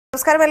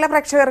നമസ്കാരം എല്ലാ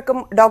പ്രേക്ഷകർക്കും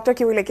ഡോക്ടർ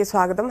ക്യൂവിലേക്ക്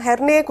സ്വാഗതം.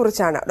 ഹെർണിയെ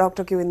കുറിച്ചാണ്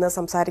ഡോക്ടർ ക്യൂ ഇന്ന്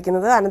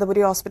സംസാരിക്കുന്നത്.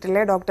 അനന്തപുരി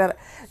ഹോസ്പിറ്റലിലെ ഡോക്ടർ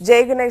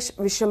ജയഗണേഷ്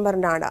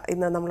വിശ്വംഭരനാണ്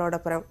ഇന്ന്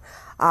നമ്മളോടൊപ്പം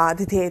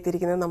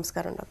അതിഥിയായിത്തിരിക്കുന്നത്.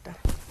 നമസ്കാരം ഡോക്ടർ.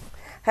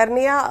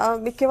 ഹെർണിയ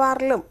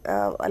മിക്കവാറിലും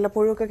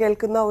വല്ലപ്പോഴൊക്കെ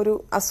കേൾക്കുന്ന ഒരു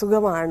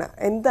അസുഖമാണ്.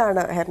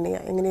 എന്താണ് ഹെർണിയ?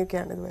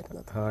 എങ്ങനെയൊക്കെയാണ് ഇത്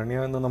വരുന്നത്?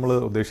 ഹെർണിയ എന്ന് നമ്മൾ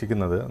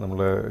ഉദ്ദേശിക്കുന്നത്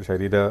നമ്മുടെ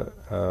ശരീര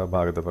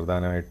ഭാഗത്ത്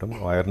പ്രധാനമായിട്ടും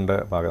വയറിൻ്റെ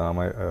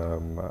ഭാഗം,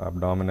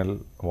 അബ്ഡോമിനൽ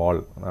വാൾ,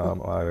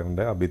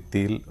 വയറിൻ്റെ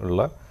ഭിത്തിയിൽ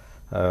ഉള്ള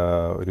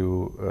ഒരു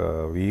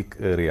വീക്ക്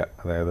ഏരിയ,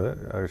 അതായത്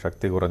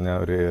ശക്തി കുറഞ്ഞ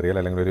ഒരു ഏരിയയിൽ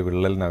അല്ലെങ്കിൽ ഒരു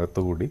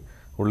വിള്ളലിനകത്തുകൂടി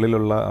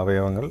ഉള്ളിലുള്ള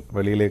അവയവങ്ങൾ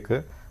വെളിയിലേക്ക്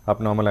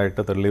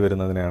അബ്നോർമലായിട്ട് തള്ളി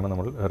വരുന്നതിനെയാണ്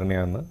നമ്മൾ ഹെർണിയ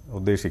എന്ന്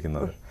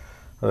ഉദ്ദേശിക്കുന്നത്.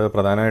 അത്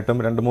പ്രധാനമായിട്ടും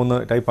 2-3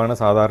 ടൈപ്പാണ്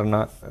സാധാരണ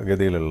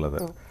ഗതിയിലുള്ളത്.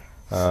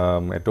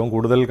 ഏറ്റവും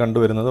കൂടുതൽ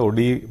കണ്ടുവരുന്നത്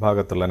ഒടി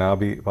ഭാഗത്തുള്ള,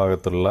 നാഭി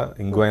ഭാഗത്തുള്ള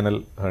ഇൻഗ്വൈനൽ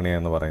ഹെർണിയ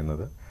എന്ന്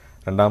പറയുന്നത്.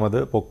 രണ്ടാമത്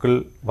പൊക്കിൾ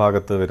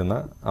ഭാഗത്ത്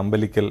വരുന്ന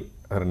അംബലിക്കൽ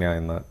ഹെർണിയ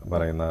എന്ന്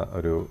പറയുന്ന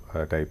ഒരു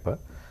ടൈപ്പ്.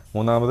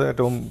 മൂന്നാമത്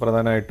ഏറ്റവും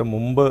പ്രധാനമായിട്ടും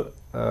മുമ്പ്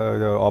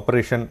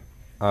ഓപ്പറേഷൻ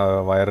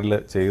വയറിൽ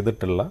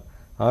ചെയ്തിട്ടുള്ള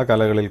ആ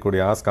കലകളിൽ കൂടി,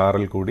 ആ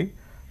സ്കാറിൽ കൂടി,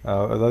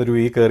 അതൊരു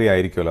വീക്ക് ഏരിയ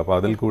ആയിരിക്കുമല്ലോ, അപ്പോൾ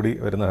അതിൽ കൂടി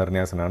വരുന്ന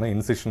ഹെർണിയാസിനാണ്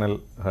ഇൻസിഷണൽ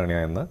ഹെർണിയ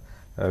എന്ന്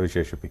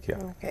വിശേഷിപ്പിക്കുക.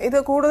 ഇത്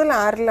കൂടുതൽ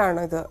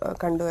ആരിലാണ് ഇത്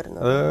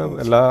കണ്ടുവരുന്നത്? അത്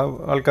എല്ലാ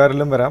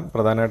ആൾക്കാരിലും വരാം.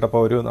 പ്രധാനമായിട്ട്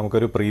അപ്പോൾ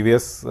നമുക്കൊരു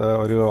പ്രീവിയസ്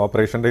ഒരു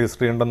ഓപ്പറേഷൻ്റെ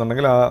ഹിസ്റ്ററി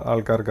ഉണ്ടെന്നുണ്ടെങ്കിൽ ആ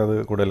ആൾക്കാർക്ക് അത്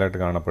കൂടുതലായിട്ട്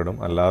കാണപ്പെടും.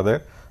 അല്ലാതെ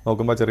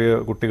നോക്കുമ്പോൾ ചെറിയ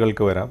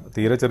കുട്ടികൾക്ക് വരാം.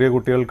 തീരെ ചെറിയ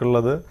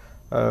കുട്ടികൾക്കുള്ളത്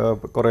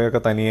കുറേയൊക്കെ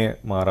തനിയെ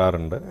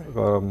മാറാറുണ്ട്.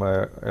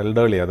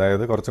 എൽഡേർലി,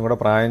 അതായത് കുറച്ചും കൂടെ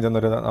പ്രായം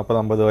ചെന്നൊരു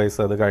 40-50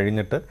 വയസ്സ് അത്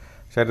കഴിഞ്ഞിട്ട്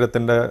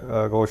ശരീരത്തിൻ്റെ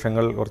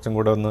കോശങ്ങൾ കുറച്ചും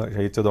കൂടെ ഒന്ന്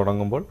ക്ഷയിച്ച്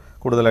തുടങ്ങുമ്പോൾ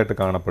കൂടുതലായിട്ട്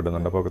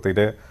കാണപ്പെടുന്നുണ്ട്. അപ്പോൾ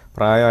തീരെ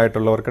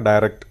പ്രായമായിട്ടുള്ളവർക്ക്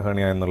ഡയറക്റ്റ്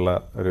ഹെർണിയ എന്നുള്ള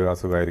ഒരു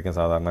അസുഖമായിരിക്കും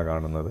സാധാരണ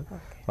കാണുന്നത്.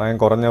 പ്രായം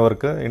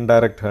കുറഞ്ഞവർക്ക്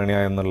ഇൻഡയറക്റ്റ് ഹെർണിയ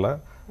എന്നുള്ള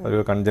ഒരു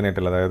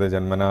കൺജനൈറ്റൽ, അതായത്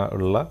ജന്മന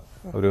ഉള്ള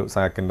ഒരു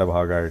സാക്കിൻ്റെ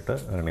ഭാഗമായിട്ട്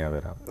ഹെർണിയ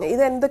വരാം.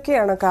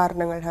 ഇതെന്തൊക്കെയാണ്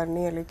കാരണങ്ങൾ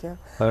ഹെർണിയയിലേക്ക്?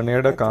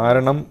 ഹെർണിയയുടെ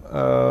കാരണം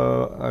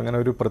അങ്ങനെ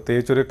ഒരു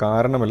പ്രത്യേകിച്ചൊരു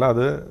കാരണമില്ല.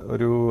 അത്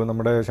ഒരു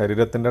നമ്മുടെ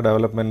ശരീരത്തിൻ്റെ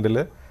ഡെവലപ്മെൻറ്റിൽ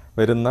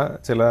വരുന്ന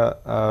ചില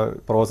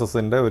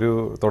പ്രോസസ്സിൻ്റെ ഒരു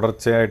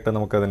തുടർച്ചയായിട്ട്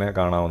നമുക്കതിനെ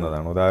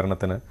കാണാവുന്നതാണ്.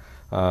 ഉദാഹരണത്തിന്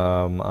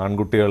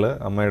ആൺകുട്ടികൾ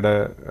അമ്മയുടെ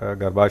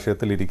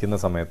ഗർഭാശയത്തിൽ ഇരിക്കുന്ന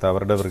സമയത്ത്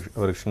അവരുടെ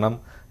വൃഷണം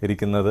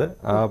ഇരിക്കുന്നത്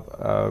ആ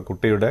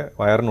കുട്ടിയുടെ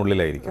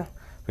വയറിനുള്ളിലായിരിക്കും.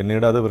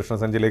 പിന്നീട് അത്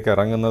വൃഷണസഞ്ചിയിലേക്ക്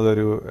ഇറങ്ങുന്നത്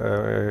ഒരു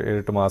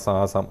 7-8 മാസം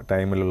ആ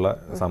ടൈമിലുള്ള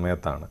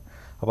സമയത്താണ്.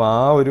 അപ്പോൾ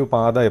ആ ഒരു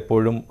പാത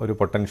എപ്പോഴും ഒരു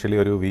പൊട്ടൻഷ്യലി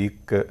ഒരു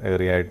വീക്ക്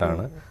ഏരിയ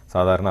ആയിട്ടാണ്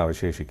സാധാരണ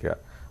അവശേഷിക്കുക.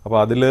 അപ്പോൾ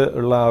അതിൽ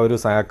ഉള്ള ആ ഒരു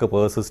സാക്ക്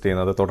പേഴ്സിസ്റ്റ്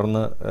ചെയ്യുന്നത്,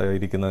 തുടർന്ന്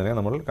ഇരിക്കുന്നതിനെ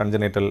നമ്മൾ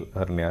കൺജനൈറ്റൽ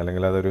ഹെർണിയ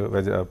അല്ലെങ്കിൽ അതൊരു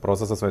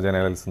പ്രോസസ്സസ്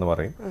വെജൈനലിസ് എന്ന്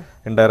പറയും.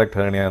 ഇൻഡയറക്റ്റ്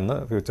ഹെർണിയ എന്ന്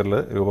ഫ്യൂച്ചറിൽ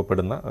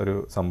രൂപപ്പെടുന്ന ഒരു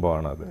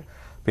സംഭവമാണ് അത്.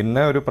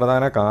 പിന്നെ ഒരു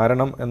പ്രധാന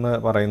കാരണം എന്ന്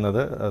പറയുന്നത്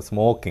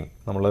സ്മോക്കിംഗ്.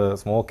 നമ്മൾ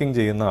സ്മോക്കിംഗ്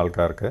ചെയ്യുന്ന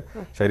ആൾക്കാർക്ക്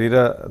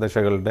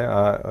ശരീരദശകളുടെ ആ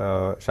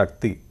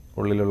ശക്തി,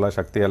 ഉള്ളിലുള്ള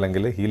ശക്തി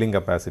അല്ലെങ്കിൽ ഹീലിംഗ്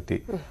കപ്പാസിറ്റി,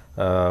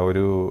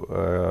 ഒരു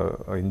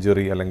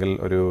ഇഞ്ചുറി അല്ലെങ്കിൽ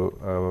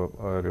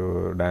ഒരു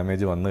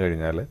ഡാമേജ് വന്നു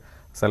കഴിഞ്ഞാൽ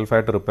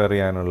സെൽഫായിട്ട് റിപ്പയർ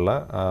ചെയ്യാനുള്ള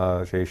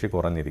ശേഷി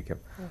കുറഞ്ഞിരിക്കും.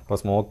 അപ്പോൾ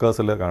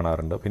സ്മോക്കേഴ്സിൽ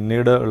കാണാറുണ്ട്.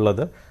 പിന്നീട്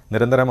ഉള്ളത്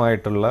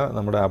നിരന്തരമായിട്ടുള്ള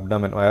നമ്മുടെ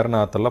അബ്ഡമൻ,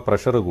 വയറിനകത്തുള്ള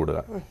പ്രഷർ കൂടുക.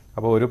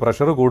 അപ്പോൾ ഒരു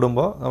പ്രഷർ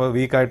കൂടുമ്പോൾ നമ്മൾ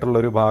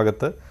വീക്കായിട്ടുള്ളൊരു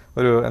ഭാഗത്ത്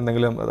ഒരു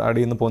എന്തെങ്കിലും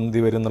അടിയിൽ നിന്ന് പൊന്തി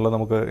വരും എന്നുള്ളത്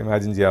നമുക്ക്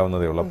ഇമാജിൻ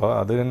ചെയ്യാവുന്നതേ ഉള്ളൂ. അപ്പോൾ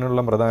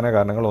അതിനുള്ള പ്രധാന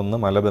കാരണങ്ങൾ, ഒന്ന്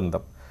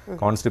മലബന്ധം,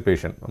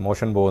 കോൺസ്റ്റിപ്പേഷൻ,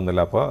 മോഷൻ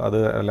പോകുന്നില്ല, അപ്പോൾ അത്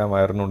എല്ലാം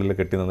വയറിനുള്ളിൽ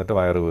കെട്ടി നിന്നിട്ട്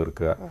വയറ്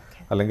വീർക്കുക.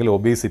 അല്ലെങ്കിൽ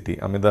ഒബീസിറ്റി,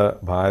 അമിത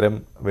ഭാരം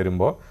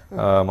വരുമ്പോൾ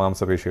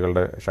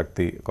മാംസപേശികളുടെ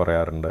ശക്തി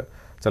കുറയാറുണ്ട്.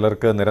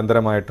 ചിലർക്ക്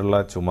നിരന്തരമായിട്ടുള്ള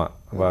ചുമ,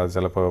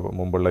 ചിലപ്പോൾ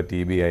മുമ്പുള്ള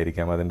TB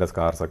ആയിരിക്കാം, അതിൻ്റെ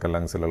സ്കാർസൊക്കെ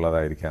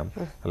ലങ്സിലുള്ളതായിരിക്കാം.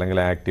 അല്ലെങ്കിൽ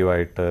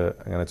ആക്റ്റീവായിട്ട്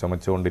അങ്ങനെ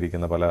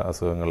ചുമച്ചുകൊണ്ടിരിക്കുന്ന പല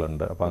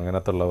അസുഖങ്ങളുണ്ട്. അപ്പോൾ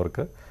അങ്ങനത്തെ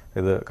ഉള്ളവർക്ക്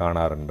ഇത്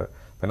കാണാറുണ്ട്.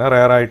 പിന്നെ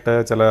റെയറായിട്ട്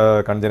ചില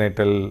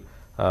കൺജനൈറ്റൽ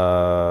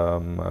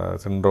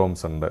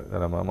സിൻഡ്രോംസ് ഉണ്ട്.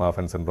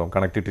 മാഫൻ സിൻഡ്രോം,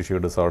 കണക്റ്റീവ് ടിഷ്യൂ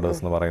ഡിസോർഡേഴ്സ്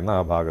എന്ന് പറയുന്ന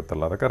ആ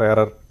ഭാഗത്തുള്ള, അതൊക്കെ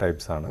റെയറർ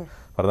ടൈപ്സ് ആണ്.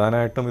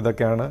 പ്രധാനമായിട്ടും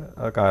ഇതൊക്കെയാണ്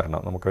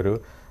കാരണം.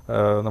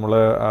 നമ്മൾ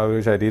ആ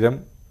ഒരു ശരീരം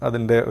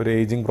അതിൻ്റെ ഒരു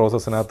ഏജിങ്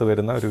പ്രോസസ്സിനകത്ത്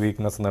വരുന്ന ഒരു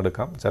വീക്ക്നെസ്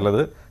എടുക്കാം.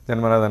 ചിലത്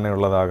ജന്മന തന്നെ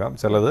ഉള്ളതാകാം,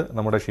 ചിലത്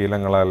നമ്മുടെ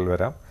ശീലങ്ങളാൽ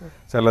വരാം,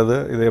 ചിലത്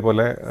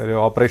ഇതേപോലെ ഒരു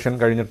ഓപ്പറേഷൻ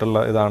കഴിഞ്ഞിട്ടുള്ള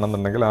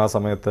ഇതാണെന്നുണ്ടെങ്കിൽ ആ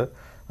സമയത്ത്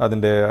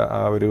അതിൻ്റെ ആ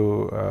ഒരു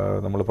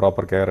നമ്മൾ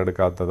പ്രോപ്പർ കെയർ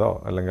എടുക്കാത്തതോ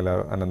അല്ലെങ്കിൽ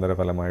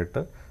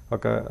അനന്തരഫലമായിട്ട്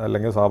ഒക്കെ,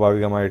 അല്ലെങ്കിൽ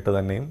സ്വാഭാവികമായിട്ട്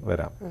തന്നെയും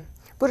വരാം.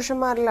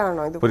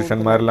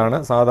 പുരുഷന്മാരിലാണ്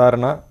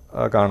സാധാരണ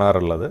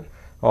കാണാറുള്ളത്.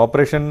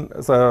 ഓപ്പറേഷൻ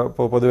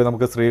പൊതുവെ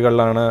നമുക്ക്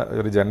സ്ത്രീകളിലാണ്,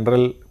 ഒരു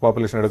ജനറൽ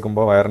പോപ്പുലേഷൻ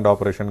എടുക്കുമ്പോൾ വയറിൻ്റെ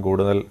ഓപ്പറേഷൻ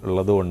കൂടുതൽ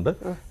ഉള്ളതുകൊണ്ട്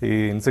ഈ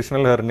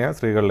ഇൻസിഷണൽ ഹെർണിയ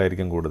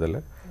സ്ത്രീകളിലായിരിക്കും കൂടുതൽ.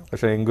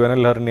 പക്ഷേ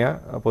ഇൻഗ്വൈനൽ ഹെർണിയ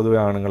പൊതുവെ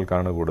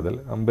ആണുങ്ങൾക്കാണ് കൂടുതൽ.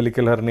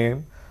 അംബലിക്കൽ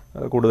ഹെർണിയയും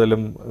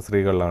കൂടുതലും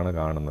സ്ത്രീകളിലാണ്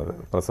കാണുന്നത്.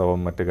 പ്രസവം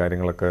മറ്റു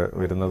കാര്യങ്ങളൊക്കെ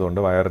വരുന്നതുകൊണ്ട്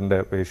വയറിൻ്റെ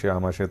പേശി,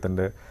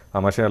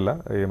 ആമാശയമല്ല,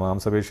 ഈ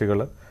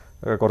മാംസപേശികൾ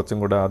കുറച്ചും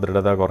കൂടെ ആ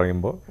ദൃഢത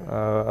കുറയുമ്പോൾ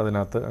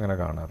അതിനകത്ത് അങ്ങനെ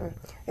കാണാറുണ്ട്.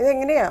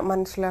 ഇതെങ്ങനെയാ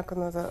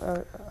മനസ്സിലാക്കുന്നത്?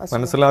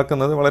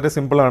 വളരെ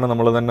സിമ്പിളാണ്.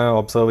 നമ്മൾ തന്നെ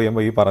ഒബ്സർവ്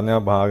ചെയ്യുമ്പോൾ ഈ പറഞ്ഞ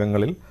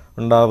ഭാഗങ്ങളിൽ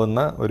ഉണ്ടാവുന്ന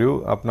ഒരു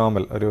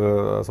അബ്നോർമൽ, ഒരു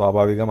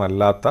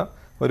സ്വാഭാവികമല്ലാത്ത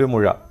ഒരു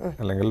മുഴ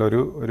അല്ലെങ്കിൽ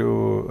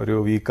ഒരു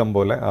വീക്കം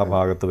പോലെ ആ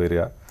ഭാഗത്ത്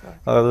വരിക.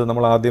 അതായത്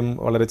നമ്മൾ ആദ്യം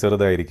വളരെ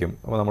ചെറുതായിരിക്കും,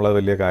 അപ്പോൾ നമ്മളത്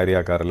വലിയ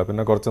കാര്യമാക്കാറില്ല.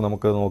 പിന്നെ കുറച്ച്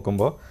നമുക്ക്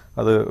നോക്കുമ്പോൾ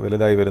അത്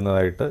വലുതായി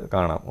വരുന്നതായിട്ട്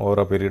കാണാം.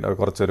 ഓരോ പീരീഡ്,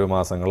 കുറച്ചൊരു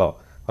മാസങ്ങളോ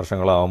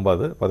വർഷങ്ങളാവുമ്പോൾ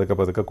അത് പതുക്കെ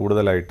പതുക്കെ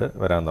കൂടുതലായിട്ട്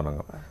വരാൻ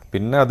തുടങ്ങും.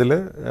 പിന്നെ അതിൽ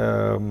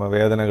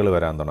വേദനകൾ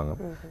വരാൻ തുടങ്ങും.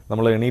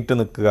 നമ്മൾ എണീറ്റ്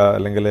നിൽക്കുക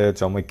അല്ലെങ്കിൽ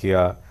ചുമയ്ക്കുക,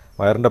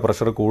 വയറിൻ്റെ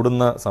പ്രഷർ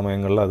കൂടുന്ന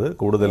സമയങ്ങളിൽ അത്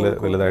കൂടുതൽ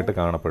വലുതായിട്ട്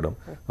കാണപ്പെടും.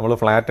 നമ്മൾ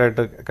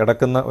ഫ്ലാറ്റായിട്ട്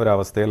കിടക്കുന്ന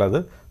ഒരവസ്ഥയിൽ അത്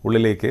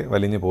ഉള്ളിലേക്ക്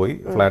വലിഞ്ഞു പോയി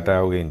ഫ്ലാറ്റ്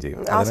ആവുകയും ചെയ്യും.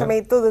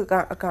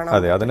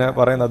 അതെ, അതിനെ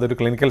പറയുന്നത് അതൊരു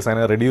ക്ലിനിക്കൽ സൈൻ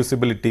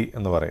റെഡ്യൂസിബിലിറ്റി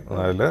എന്ന് പറയും.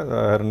 അതിൽ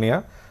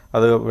ഹെർണിയ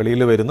അത്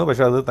വെളിയിൽ വരുന്നു,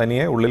 പക്ഷെ അത്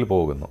തനിയെ ഉള്ളിൽ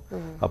പോകുന്നു.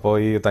 അപ്പോൾ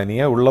ഈ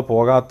തനിയെ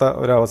പോകാത്ത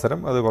ഒരു അവസരം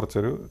അത്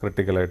കുറച്ചൊരു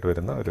ക്രിട്ടിക്കലായിട്ട്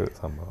വരുന്ന ഒരു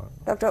സംഭവമാണ്.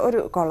 ഡോക്ടർ,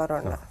 ഒരു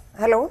കോളറുണ്ട്.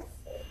 ഹലോ.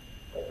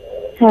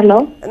 ഹലോ,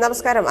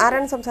 നമസ്കാരം.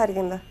 ആരാണ്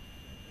സംസാരിക്കുന്നത്?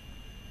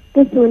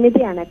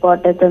 സുനിതയാണ്,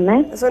 കോട്ടയത്ത് നിന്ന്.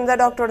 സുനിത,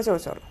 ഡോക്ടറോട്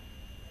ചോദിച്ചോളൂ.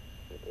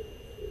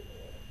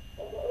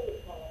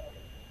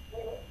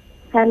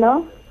 ഹലോ,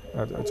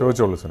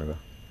 ചോദിച്ചോളൂ സുനിത.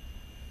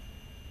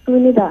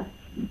 സുനിത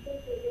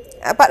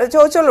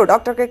ചോദിച്ചോളൂ,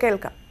 ഡോക്ടർക്ക്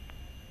കേൾക്കാം.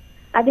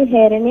 അത്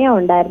ഹെർണിയ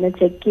ഉണ്ടായിരുന്നു,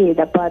 ചെക്ക്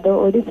ചെയ്തപ്പോ അത്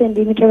 1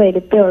 സെന്റിമീറ്റർ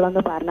വലുപ്പേ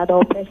ഉള്ളെന്ന് പറഞ്ഞു. അത്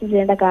ഓപ്പറേഷൻ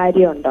ചെയ്യേണ്ട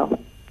കാര്യമുണ്ടോ?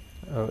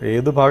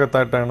 ഏത്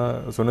ഭാഗത്തായിട്ടാണ്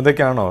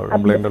സുനിതയ്ക്കാണോ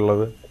കംപ്ലൈന്റ്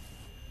ഉള്ളത്?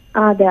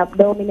 അതെ,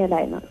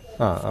 അബ്ഡോമിനലായിരുന്നു.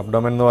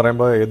 അബ്ഡോമിൻ എന്ന്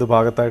പറയുമ്പോൾ ഏത്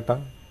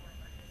ഭാഗത്തായിട്ടാണ്?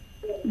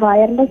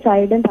 വയറിന്റെ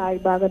സൈഡും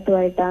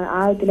താഴ്ഭാഗത്തുമായിട്ടാണ്. ആ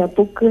ഇതില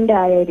പൊക്കിളിന്റെ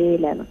ആ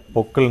ഏരിയയിലാണ്.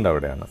 പൊക്കിളിന്റെ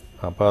അവിടെയാണ്.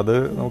 അപ്പോൾ അത്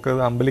നമുക്ക്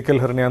അംബലിക്കൽ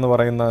ഹെർണിയ എന്ന്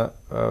പറയുന്ന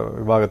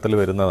വിഭാഗത്തിൽ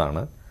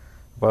വരുന്നതാണ്.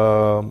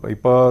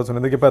 ഇപ്പോൾ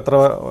സുനിതയ്ക്ക് ഇപ്പോൾ എത്ര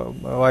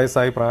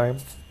വയസ്സായി? പ്രായം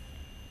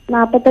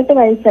 48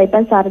 വയസ്സായി.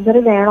 ഇപ്പം സർജറി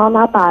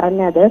വേണോന്നാ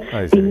പറഞ്ഞത്.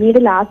 പിന്നീട്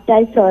ലാസ്റ്റ്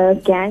ആയി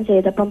സ്കാൻ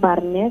ചെയ്തപ്പം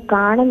പറഞ്ഞ്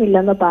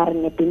കാണുന്നില്ലെന്ന്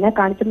പറഞ്ഞ്, പിന്നെ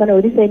കാണിച്ചപ്പോൾ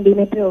 1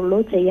 സെന്റിമീറ്റർ ഉള്ളൂ,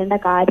 ചെയ്യേണ്ട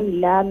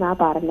കാര്യമില്ല എന്നാ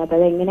പറഞ്ഞത്.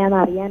 അത് എങ്ങനെയാന്ന്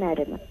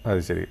അറിയാനായിരുന്നു.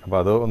 അത് ശരി. അപ്പോൾ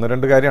അത്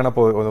 1-2 കാര്യമാണ്.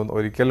 അപ്പോൾ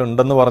ഒരിക്കലും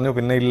ഉണ്ടെന്ന് പറഞ്ഞു,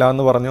 പിന്നെ ഇല്ല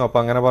എന്ന് പറഞ്ഞു.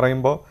 അപ്പോൾ അങ്ങനെ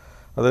പറയുമ്പോൾ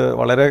അത്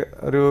വളരെ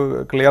ഒരു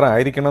ക്ലിയർ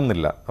ആയിരിക്കണം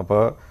എന്നില്ല.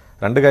 അപ്പോൾ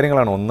 2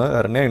 കാര്യങ്ങളാണ്. ഒന്ന്,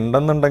 ഹെർണിയ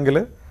ഉണ്ടെന്നുണ്ടെങ്കിൽ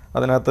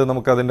അതിനകത്ത്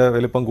നമുക്ക് അതിൻ്റെ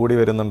വലിപ്പം കൂടി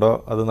വരുന്നുണ്ടോ,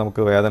 അത്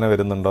നമുക്ക് വേദന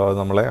വരുന്നുണ്ടോ, അത്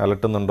നമ്മളെ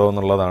അലട്ടുന്നുണ്ടോ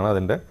എന്നുള്ളതാണ്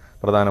അതിൻ്റെ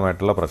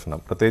പ്രധാനമായിട്ടുള്ള പ്രശ്നം.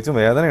 പ്രത്യേകിച്ചും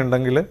വേദന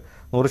ഉണ്ടെങ്കിൽ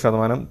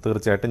 100%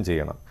 തീർച്ചയായിട്ടും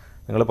ചെയ്യണം.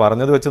 നിങ്ങൾ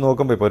പറഞ്ഞത് വെച്ച്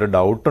നോക്കുമ്പോൾ ഇപ്പോൾ ഒരു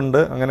ഡൗട്ടുണ്ട്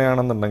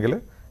അങ്ങനെയാണെന്നുണ്ടെങ്കിൽ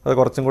അത്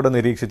കുറച്ചും കൂടെ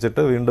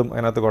നിരീക്ഷിച്ചിട്ട് വീണ്ടും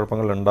അതിനകത്ത്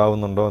കുഴപ്പങ്ങൾ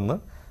ഉണ്ടാവുന്നുണ്ടോ എന്ന്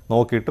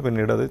നോക്കിയിട്ട്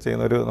പിന്നീട് അത്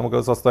ചെയ്യുന്ന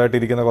നമുക്ക്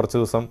സ്വസ്ഥമായിട്ടിരിക്കുന്ന കുറച്ച്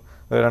ദിവസം,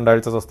 2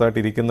 ആഴ്ച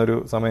സ്വസ്ഥമായിട്ടിരിക്കുന്നൊരു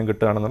സമയം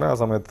കിട്ടുകയാണെന്നുണ്ടെങ്കിൽ ആ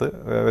സമയത്ത്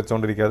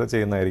വെച്ചുകൊണ്ടിരിക്കാതെ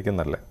ചെയ്യുന്നതായിരിക്കും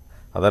നല്ലത്.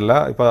 അതല്ല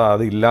ഇപ്പോൾ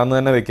അത് ഇല്ലയെന്ന്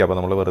തന്നെ വെക്കുക. അപ്പോൾ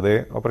നമ്മൾ വെറുതെ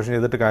ഓപ്പറേഷൻ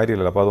ചെയ്തിട്ട്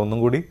കാര്യമില്ലല്ലോ. അപ്പോൾ അതൊന്നും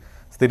കൂടി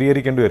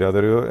സ്ഥിരീകരിക്കേണ്ടി വരും.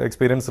 അതൊരു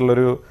എക്സ്പീരിയൻസ്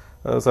ഉള്ളൊരു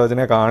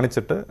സർജനെ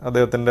കാണിച്ചിട്ട്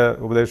അദ്ദേഹത്തിൻ്റെ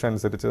ഉപദേശം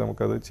അനുസരിച്ച്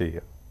നമുക്കത്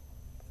ചെയ്യാം.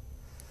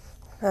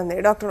 നന്ദി.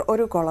 ഡോക്ടർ,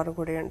 ഒരു കോളർ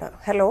കൂടിയുണ്ട്.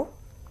 ഹലോ.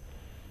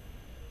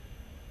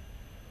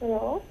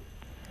 ഹലോ.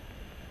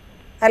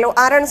 ഹലോ,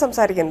 ആരാണ്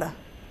സംസാരിക്കുന്നത്?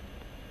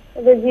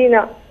 റജീന.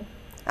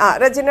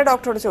 റജീന,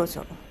 ഡോക്ടറോട്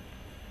ചോദിച്ചോളൂ.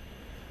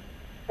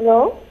 ഹലോ.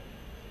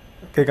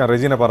 കേൾക്കാം,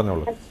 റജീന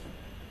പറഞ്ഞോളൂ.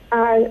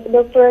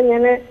 ഡോക്ടർ,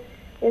 ഞാൻ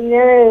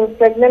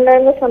പ്രഗ്നന്റ്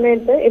ആയിരുന്ന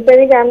സമയത്ത്, ഇപ്പൊ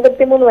എനിക്ക്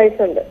 53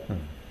 വയസ്സുണ്ട്.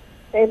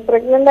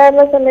 പ്രഗ്നന്റ്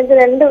ആയിരുന്ന സമയത്ത്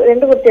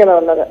രണ്ട് കുട്ടികളാണ്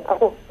ഉള്ളത്.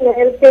 അപ്പൊ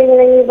നേരത്തെ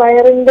ഇങ്ങനെ ഈ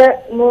വയറിന്റെ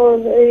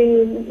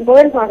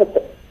മുകൾ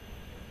ഭാഗത്ത്,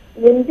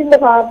 നെഞ്ചിന്റെ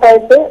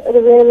ഭാഗത്തായിട്ട് ഒരു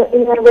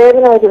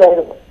വേദന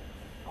വരുമായിരുന്നു.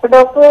 അപ്പൊ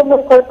ഡോക്ടർ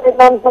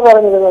കുഴപ്പമില്ലാന്ന്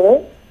പറഞ്ഞിരുന്നത്.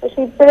 പക്ഷെ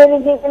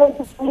ഇപ്പോഴെനിക്ക്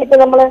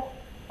ഇങ്ങനെ നമ്മള്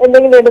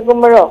എന്തെങ്കിലും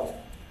എടുക്കുമ്പോഴോ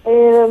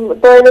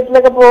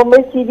ടോയ്ലറ്റിലൊക്കെ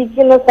പോകുമ്പോൾ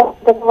ചിരിക്കുന്ന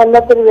സമയത്തൊക്കെ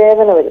വല്ലാത്തൊരു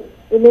വേദന വരും.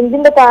 ഈ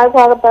നെഞ്ചിന്റെ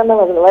താഴ്ഭാഗത്താണ്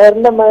വരുന്നത്,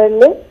 വയറിന്റെ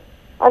മുകളിൽ.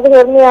 അത്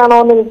ഹെർണിയാണോ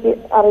എന്ന് എനിക്ക്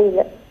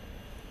അറിയില്ല.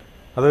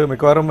 അത്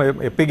മിക്കവാറും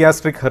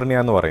എപ്പിഗ്യാസ്ട്രിക് ഹെർണിയ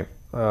എന്ന് പറയും.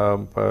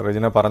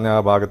 റജിന പറഞ്ഞ ആ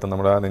ഭാഗത്ത്,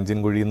 നമ്മുടെ നെഞ്ചിൻ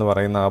കുഴി എന്ന്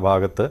പറയുന്ന ആ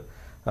ഭാഗത്ത്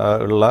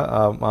ഉള്ള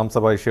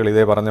മാംസപേശികൾ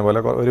ഇതേ പറഞ്ഞ പോലെ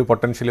ഒരു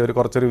പൊട്ടൻഷ്യലി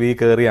കുറച്ചൊരു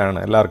വീക്ക് ഏറിയാണ്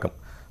എല്ലാവർക്കും.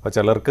 അപ്പോൾ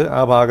ചിലർക്ക്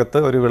ആ ഭാഗത്ത്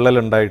ഒരു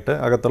വിള്ളലുണ്ടായിട്ട്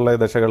അകത്തുള്ള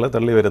ദശകൾ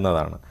തള്ളി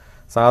വരുന്നതാണ്.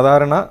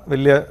 സാധാരണ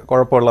വലിയ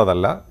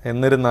കുഴപ്പമുള്ളതല്ല.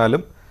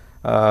 എന്നിരുന്നാലും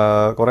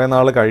കുറേ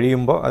നാൾ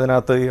കഴിയുമ്പോൾ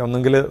അതിനകത്ത്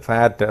ഒന്നെങ്കിൽ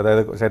ഫാറ്റ്,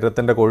 അതായത്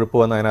ശരീരത്തിൻ്റെ കൊഴുപ്പ്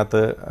വന്ന്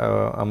അതിനകത്ത്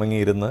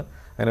അമങ്ങിയിരുന്ന്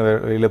അതിന്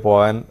വെളിയിൽ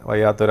പോകാൻ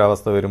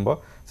വയ്യാത്തൊരവസ്ഥ വരുമ്പോൾ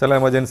ചില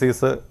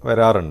എമർജൻസീസ്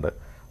വരാറുണ്ട്.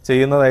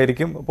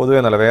 ചെയ്യുന്നതായിരിക്കും പൊതുവേ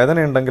നല്ല.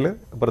 വേദന ഉണ്ടെങ്കിൽ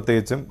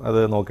പ്രത്യേകിച്ചും അത്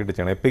നോക്കിയിട്ട്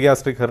ചെയ്യണം.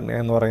 എപ്പിഗ്യാസ്ട്രിക് ഹെർണിയ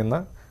എന്ന് പറയുന്ന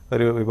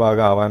ഒരു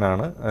വിഭാഗം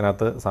ആവാനാണ്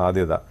അതിനകത്ത്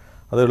സാധ്യത.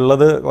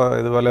 അതുള്ളത്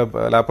ഇതുപോലെ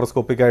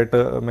ലാപ്രോസ്കോപ്പിക്കായിട്ട്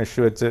മെഷ്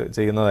വെച്ച്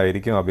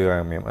ചെയ്യുന്നതായിരിക്കും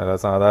അഭികാമ്യം. അല്ല,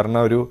 സാധാരണ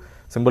ഒരു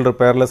സിമ്പിൾ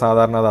റിപ്പയറിൽ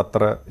സാധാരണ അത്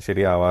അത്ര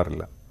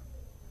ശരിയാവാറില്ല.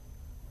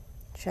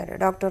 ശരി.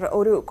 ഡോക്ടർ,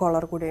 ഒരു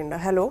കോളർ കൂടിയുണ്ട്.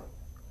 ഹലോ.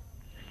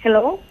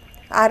 ഹലോ,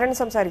 ആരാണ്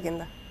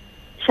സംസാരിക്കുന്നത്?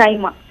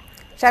 ഷൈമ.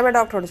 ഷൈമ,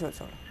 ഡോക്ടറോട്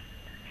ചോദിച്ചോളൂ.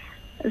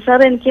 സാർ,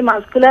 എനിക്ക്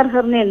മസ്കുലാർ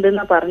ഹെർണിയ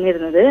ഉണ്ടെന്നാ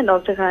പറഞ്ഞിരുന്നത്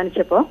ഡോക്ടറെ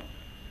കാണിച്ചപ്പോ.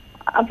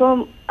 അപ്പം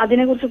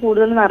അതിനെ കുറിച്ച്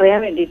കൂടുതൽ അറിയാൻ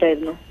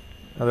വേണ്ടിയിട്ടായിരുന്നു.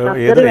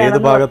 ഏത്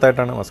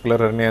ഭാഗത്തായിട്ടാണ് മസ്കുലർ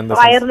ഹെർണിയ?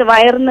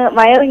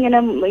 വയറിങ്ങനെ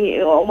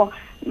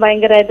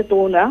ഭയങ്കരമായിട്ട്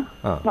തോന്നുക,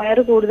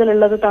 വയറ്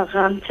കൂടുതലുള്ളത്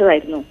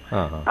കാണിച്ചതായിരുന്നു.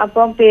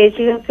 അപ്പം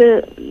പേശികൾക്ക്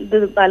ഇത്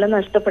ബലം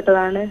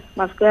നഷ്ടപ്പെട്ടതാണ്,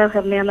 മസ്കുലർ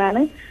ഹെർണിയ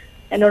എന്നാണ്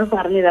എന്നോട്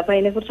പറഞ്ഞത്. അപ്പൊ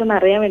അതിനെ കുറിച്ചൊന്ന്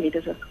അറിയാൻ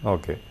വേണ്ടിയിട്ട് സാർ.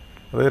 ഓക്കെ,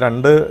 അത്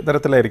 2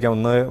 തരത്തിലായിരിക്കാം.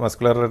 ഒന്ന്,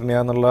 മസ്കുലർ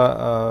ഹെർണിയ എന്നുള്ള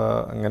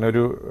അങ്ങനെ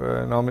ഒരു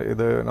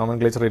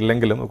നോമൻക്ലേച്ചർ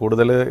ഇല്ലെങ്കിലും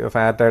കൂടുതൽ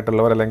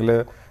ഫാറ്റായിട്ടുള്ളവർ അല്ലെങ്കിൽ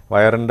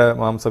വയറിൻ്റെ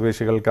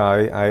മാംസപേശികൾക്ക്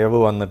അയവ്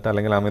വന്നിട്ട്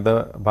അല്ലെങ്കിൽ അമിത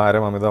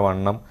ഭാരം, അമിത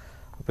വണ്ണം,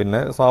 പിന്നെ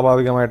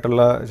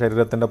സ്വാഭാവികമായിട്ടുള്ള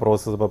ശരീരത്തിൻ്റെ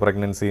പ്രോസസ്സ്, ഇപ്പോൾ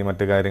പ്രഗ്നൻസി,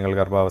 മറ്റു കാര്യങ്ങൾ,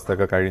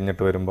 ഗർഭാവസ്ഥയൊക്കെ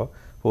കഴിഞ്ഞിട്ട് വരുമ്പോൾ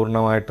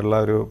പൂർണ്ണമായിട്ടുള്ള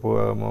ഒരു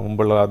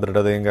മുമ്പുള്ള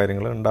ദൃഢതയും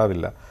കാര്യങ്ങളും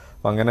ഉണ്ടാവില്ല.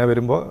 അപ്പോൾ അങ്ങനെ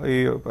വരുമ്പോൾ ഈ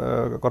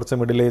കുറച്ച്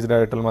മിഡിൽ ഏജ്ഡ്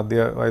ആയിട്ടുള്ള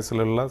മധ്യ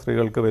വയസ്സിലുള്ള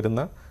സ്ത്രീകൾക്ക്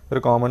വരുന്ന ഒരു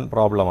കോമൺ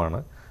പ്രോബ്ലമാണ്.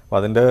 അപ്പോൾ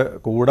അതിൻ്റെ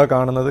കൂടെ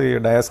കാണുന്നത് ഈ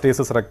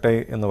ഡയസ്റ്റേസിസ് റെക്ടൈ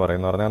എന്ന്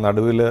പറയുന്നത് പറഞ്ഞാൽ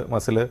നടുവിൽ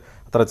മസിൽ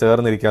അത്ര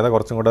ചേർന്നിരിക്കാതെ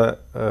കുറച്ചും കൂടെ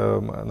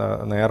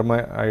നേർമ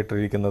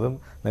ആയിട്ടിരിക്കുന്നതും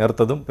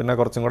നേർത്തതും പിന്നെ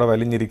കുറച്ചും കൂടെ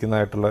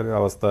വലിഞ്ഞിരിക്കുന്നതായിട്ടുള്ള ഒരു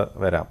അവസ്ഥ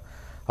വരാം.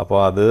 അപ്പോൾ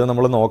അത്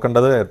നമ്മൾ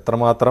നോക്കേണ്ടത്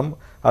എത്രമാത്രം,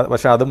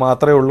 പക്ഷേ അത്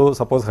മാത്രമേ ഉള്ളൂ.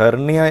 സപ്പോസ്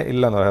ഹെർണിയ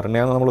ഇല്ലെന്നോ,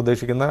 ഹെർണിയ എന്ന് നമ്മൾ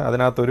ഉദ്ദേശിക്കുന്ന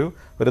അതിനകത്തൊരു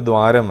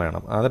ദ്വാരം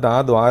വേണം. എന്നിട്ട് ആ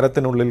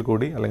ദ്വാരത്തിനുള്ളിൽ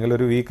കൂടി അല്ലെങ്കിൽ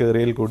ഒരു വീക്ക്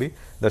ഏരിയയിൽ കൂടി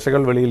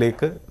ദശകൾ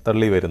വെളിയിലേക്ക്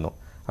തള്ളി വരുന്നു.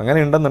 അങ്ങനെ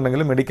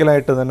ഉണ്ടെന്നുണ്ടെങ്കിൽ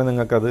മെഡിക്കലായിട്ട് തന്നെ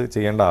നിങ്ങൾക്കത്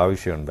ചെയ്യേണ്ട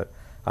ആവശ്യമുണ്ട്.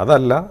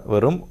 അതല്ല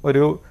വെറും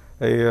ഒരു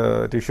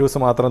ടിഷ്യൂസ്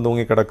മാത്രം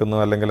തൂങ്ങിക്കിടക്കുന്നു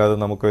അല്ലെങ്കിൽ അത്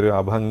നമുക്കൊരു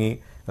അഭംഗി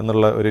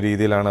എന്നുള്ള ഒരു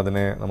രീതിയിലാണ്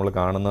അതിനെ നമ്മൾ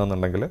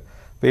കാണുന്നതെന്നുണ്ടെങ്കിൽ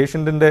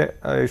പേഷ്യൻറ്റിൻ്റെ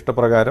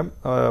ഇഷ്ടപ്രകാരം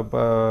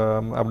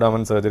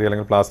അബ്ഡോമൻ സർജറി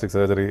അല്ലെങ്കിൽ പ്ലാസ്റ്റിക്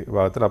സർജറി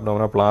വിഭാഗത്തിൽ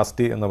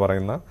അബ്ഡോമിനോപ്ലാസ്റ്റി എന്ന്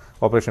പറയുന്ന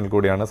ഓപ്പറേഷനിൽ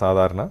കൂടിയാണ്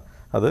സാധാരണ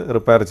അത്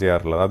റിപ്പയർ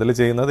ചെയ്യാറുള്ളത്. അതിൽ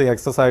ചെയ്യുന്നത്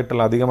എക്സസ്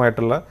ആയിട്ടുള്ള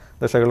അധികമായിട്ടുള്ള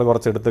ദശകൾ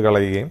കുറച്ചെടുത്ത്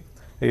കളയുകയും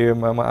ഈ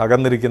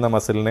അകന്നിരിക്കുന്ന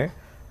മസിലിനെ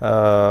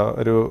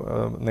ഒരു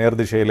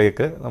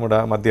നേർദിശയിലേക്ക് നമ്മുടെ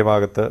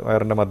മധ്യഭാഗത്ത്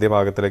വയറിൻ്റെ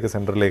മധ്യഭാഗത്തിലേക്ക്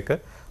സെൻറ്ററിലേക്ക്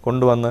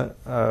കൊണ്ടുവന്ന്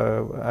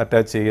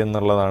അറ്റാച്ച്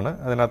ചെയ്യുന്നുള്ളതാണ്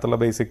അതിനകത്തുള്ള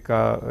ബേസിക്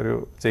ഒരു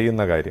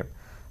ചെയ്യുന്ന കാര്യം.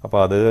 അപ്പോൾ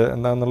അത്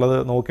എന്താണെന്നുള്ളത്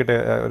നോക്കിയിട്ട്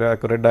ഒരു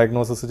അക്യുറേറ്റ്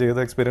ഡയഗ്നോസിസ് ചെയ്ത്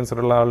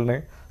എക്സ്പീരിയൻസിലുള്ള ആളിനെ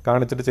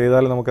കാണിച്ചിട്ട്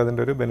ചെയ്താൽ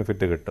നമുക്കതിൻ്റെ ഒരു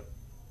ബെനിഫിറ്റ് കിട്ടും.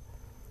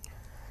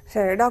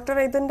 ശരി ഡോക്ടർ,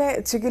 ഇതിൻ്റെ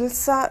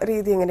ചികിത്സാ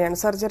രീതി എങ്ങനെയാണ്?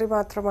 സർജറി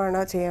മാത്രമാണ്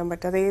ചെയ്യാൻ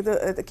പറ്റുക?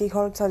 ഏത്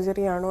കീഹോൾ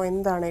സർജറി ആണോ?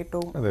 എന്താണ്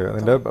ഏറ്റവും? അതെ,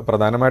 അതിൻ്റെ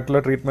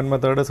പ്രധാനമായിട്ടുള്ള ട്രീറ്റ്മെൻറ്റ്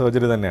മെത്തേഡ്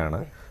സർജറി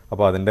തന്നെയാണ്.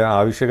 അപ്പോൾ അതിൻ്റെ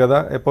ആവശ്യകത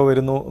എപ്പോൾ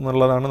വരുന്നു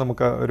എന്നുള്ളതാണ്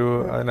നമുക്ക്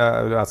അതിനെ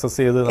അസസ്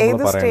ചെയ്ത്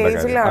നമ്മൾ പറയേണ്ട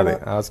കാര്യം. അതെ,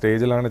 ആ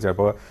സ്റ്റേജിലാണ്.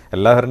 അപ്പോൾ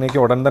എല്ലാ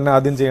ഹെർണിയയ്ക്കും ഉടൻ തന്നെ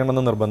ആദ്യം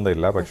ചെയ്യണമെന്ന്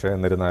നിർബന്ധമില്ല. പക്ഷേ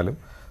എന്നിരുന്നാലും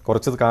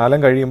കുറച്ച് കാലം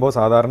കഴിയുമ്പോൾ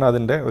സാധാരണ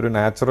അതിൻ്റെ ഒരു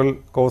നാച്ചുറൽ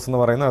കോസ് എന്ന്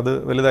പറയുന്നത് അത്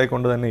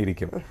വലുതായിക്കൊണ്ട് തന്നെ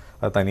ഇരിക്കും,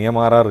 അത് തനിയെ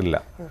മാറാറില്ല.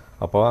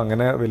 അപ്പോൾ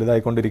അങ്ങനെ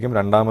വലുതായിക്കൊണ്ടിരിക്കും.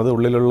 രണ്ടാമത്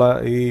ഉള്ളിലുള്ള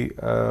ഈ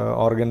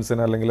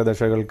ഓർഗൻസിന് അല്ലെങ്കിൽ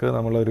ദശകൾക്ക്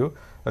നമ്മളൊരു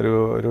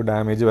ഒരു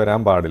ഡാമേജ്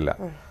വരാൻ പാടില്ല.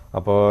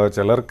 അപ്പോൾ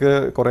ചിലർക്ക്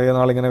കുറേ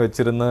നാളിങ്ങനെ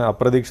വെച്ചിരുന്ന്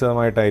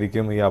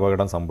അപ്രതീക്ഷിതമായിട്ടായിരിക്കും ഈ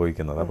അപകടം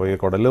സംഭവിക്കുന്നത്. അപ്പോൾ ഈ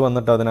കുടൽ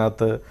വന്നിട്ട്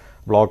അതിനകത്ത്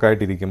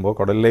ബ്ലോക്കായിട്ടിരിക്കുമ്പോൾ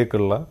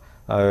കുടലിലേക്കുള്ള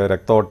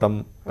രക്തോട്ടം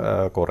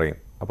കുറയും.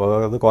 അപ്പോൾ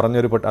അത്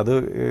കുറഞ്ഞൊരു അത്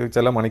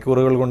ചില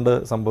മണിക്കൂറുകൾ കൊണ്ട്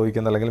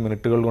സംഭവിക്കുന്ന അല്ലെങ്കിൽ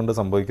മിനിറ്റുകൾ കൊണ്ട്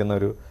സംഭവിക്കുന്ന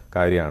ഒരു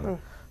കാര്യമാണ്.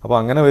 അപ്പോൾ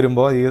അങ്ങനെ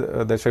വരുമ്പോൾ ഈ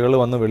ദശകൾ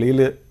വന്ന് വെളിയിൽ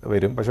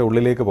വരും, പക്ഷേ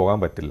ഉള്ളിലേക്ക് പോകാൻ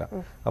പറ്റില്ല.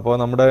 അപ്പോൾ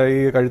നമ്മുടെ ഈ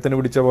കഴുത്തിന്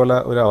പിടിച്ച പോലെ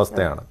ഒരു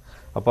അവസ്ഥയാണ്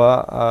അപ്പോൾ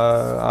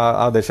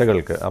ആ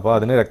ദശകൾക്ക്. അപ്പോൾ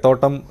അതിന്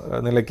രക്തോട്ടം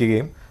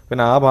നിലയ്ക്കുകയും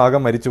പിന്നെ ആ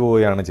ഭാഗം മരിച്ചു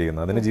പോവുകയാണ്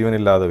ചെയ്യുന്നത്, അതിന്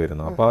ജീവനില്ലാതെ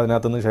വരുന്നു. അപ്പോൾ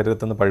അതിനകത്തുനിന്ന്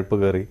ശരീരത്തിൽ നിന്ന് പഴുപ്പ്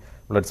കയറി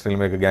ബ്ലഡ്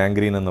സ്ട്രീമിലേക്ക്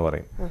ഗാംഗ്രീൻ എന്ന്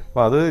പറയും.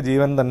 അപ്പോൾ അത്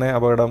ജീവൻ തന്നെ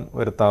അപകടം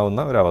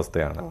വരുത്താവുന്ന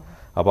ഒരവസ്ഥയാണ്.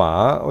 അപ്പോൾ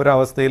ആ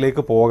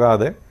ഒരവസ്ഥയിലേക്ക്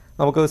പോകാതെ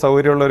നമുക്ക്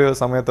സൗകര്യമുള്ളൊരു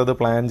സമയത്ത് അത്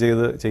പ്ലാൻ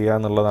ചെയ്ത് ചെയ്യുക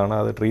എന്നുള്ളതാണ്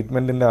അത്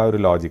ട്രീറ്റ്മെൻറ്റിൻ്റെ ആ ഒരു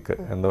ലോജിക്ക്.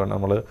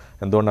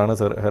 എന്തുകൊണ്ടാണ്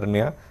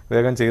ഹെർണിയ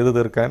വേഗം ചെയ്ത്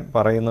തീർക്കാൻ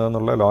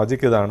പറയുന്നതെന്നുള്ള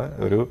ലോജിക്ക് ഇതാണ്.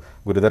 ഒരു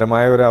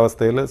ഗുരുതരമായ ഒരു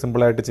അവസ്ഥയിൽ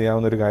സിമ്പിളായിട്ട്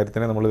ചെയ്യാവുന്ന ഒരു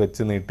കാര്യത്തിനെ നമ്മൾ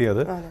വെച്ച് നീട്ടി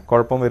അത്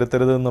കുഴപ്പം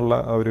വരുത്തരുത് എന്നുള്ള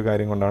ഒരു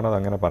കാര്യം കൊണ്ടാണ്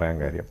അതങ്ങനെ പറയാൻ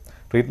കാര്യം.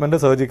 ട്രീറ്റ്മെൻറ്റ്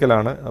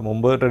സർജിക്കലാണ്.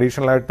 മുമ്പ്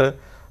ട്രഡീഷണലായിട്ട്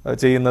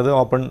ചെയ്യുന്നത്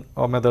ഓപ്പൺ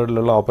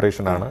മെത്തേഡിലുള്ള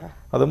ഓപ്പറേഷനാണ്.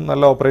 അതും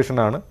നല്ല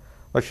ഓപ്പറേഷനാണ്.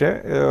 പക്ഷേ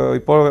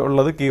ഇപ്പോൾ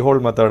ഉള്ളത് കീഹോൾ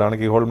മെത്തേഡാണ്.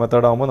 കീഹോൾ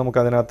മെത്തേഡ് ആകുമ്പോൾ നമുക്ക്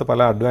അതിനകത്ത്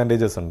പല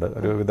അഡ്വാൻറ്റേജസ് ഉണ്ട്.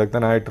 ഒരു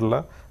വിദഗ്ധനായിട്ടുള്ള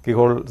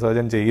കീഹോൾ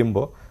സർജൻ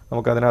ചെയ്യുമ്പോൾ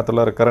നമുക്ക്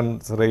അതിനകത്തുള്ള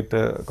റിക്കറൻസ്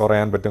റേറ്റ്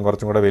കുറയാൻ പറ്റും.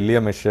 കുറച്ചും കൂടെ വലിയ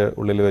മെഷ്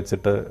ഉള്ളിൽ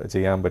വെച്ചിട്ട്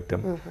ചെയ്യാൻ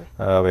പറ്റും.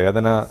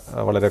 വേദന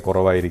വളരെ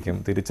കുറവായിരിക്കും.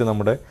 തിരിച്ച്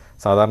നമ്മുടെ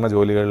സാധാരണ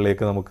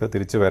ജോലികളിലേക്ക് നമുക്ക്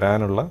തിരിച്ച്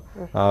വരാനുള്ള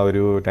ആ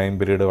ഒരു ടൈം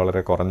പീരീഡ്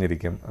വളരെ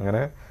കുറഞ്ഞിരിക്കും.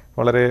 അങ്ങനെ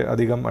വളരെ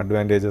അധികം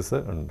അഡ്വാൻറ്റേജസ്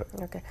ഉണ്ട്.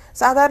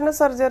 സാധാരണ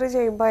സർജറി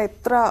ചെയ്യുമ്പോൾ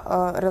എത്ര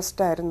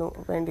റെസ്റ്റ് ആയിരുന്നു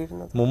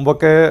വേണ്ടിയിരുന്നത്?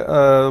 മുമ്പൊക്കെ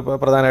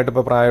പ്രധാനമായിട്ട്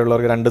ഇപ്പോൾ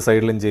പ്രായമുള്ളവർക്ക് രണ്ട്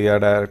സൈഡിലും ചെയ്യുക,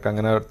 ഡയറക്റ്റ്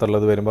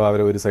അങ്ങനത്തുള്ളത് വരുമ്പോൾ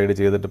അവർ ഒരു സൈഡ്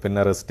ചെയ്തിട്ട്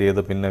പിന്നെ റെസ്റ്റ്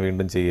ചെയ്ത് പിന്നെ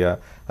വീണ്ടും ചെയ്യുക.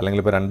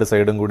 അല്ലെങ്കിൽ ഇപ്പോൾ രണ്ട്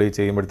സൈഡും കൂടി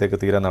ചെയ്യുമ്പോഴത്തേക്ക്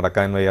തീരെ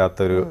നടക്കാൻ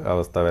വയ്യാത്തൊരു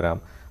അവസ്ഥ വരാം.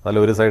 അതിൽ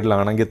ഒരു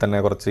സൈഡിലാണെങ്കിൽ തന്നെ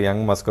കുറച്ച്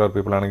യങ് മസ്കുലർ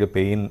പീപ്പിൾ ആണെങ്കിൽ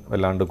പെയിൻ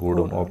വല്ലാണ്ട്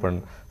കൂടും. ഓപ്പൺ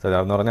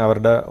എന്ന് പറഞ്ഞാൽ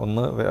അവരുടെ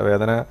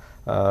വേദന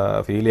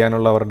ഫീൽ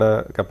ചെയ്യാനുള്ള അവരുടെ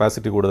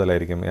കപ്പാസിറ്റി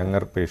കൂടുതലായിരിക്കും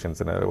യങ്ങർ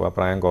പേഷ്യൻസിന്,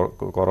 പ്രായം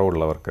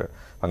കുറവുള്ളവർക്ക്.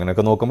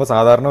 അങ്ങനെയൊക്കെ നോക്കുമ്പോൾ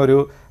സാധാരണ ഒരു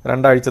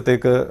 2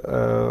 ആഴ്ചത്തേക്ക്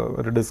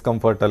ഒരു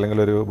ഡിസ്കംഫർട്ട് അല്ലെങ്കിൽ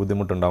ഒരു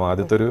ബുദ്ധിമുട്ടുണ്ടാവും.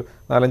 ആദ്യത്തെ ഒരു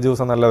 4-5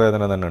 ദിവസം നല്ല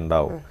വേദന തന്നെ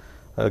ഉണ്ടാവും.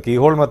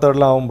 കീഹോൾ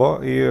മെത്തേഡിലാവുമ്പോൾ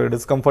ഈ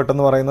ഡിസ്കംഫർട്ട്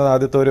എന്ന് പറയുന്നത്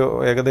ആദ്യത്തെ ഒരു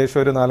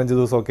ഏകദേശം ഒരു 4-5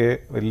 ദിവസമൊക്കെ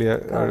വലിയ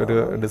ഒരു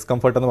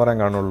ഡിസ്കംഫർട്ട് എന്ന് പറയാൻ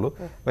കാണുള്ളൂ.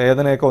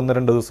 വേദനയൊക്കെ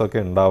 1-2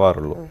 ദിവസമൊക്കെ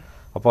ഉണ്ടാവാറുള്ളൂ.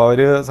 അപ്പോൾ അവർ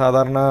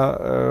സാധാരണ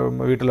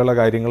വീട്ടിലുള്ള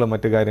കാര്യങ്ങളും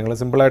മറ്റു കാര്യങ്ങളും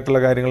സിമ്പിളായിട്ടുള്ള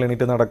കാര്യങ്ങൾ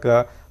എണീറ്റ് നടക്കുക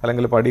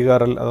അല്ലെങ്കിൽ പടി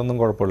കയറൽ അതൊന്നും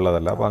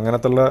കുഴപ്പമുള്ളതല്ല. അപ്പോൾ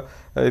അങ്ങനത്തുള്ള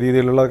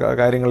രീതിയിലുള്ള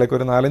കാര്യങ്ങളൊക്കെ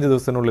ഒരു 4-5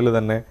 ദിവസത്തിനുള്ളിൽ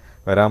തന്നെ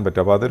വരാൻ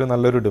പറ്റും. അപ്പോൾ അതൊരു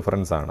നല്ലൊരു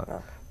ഡിഫറൻസ് ആണ്.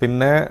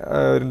 പിന്നെ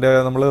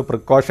നമ്മൾ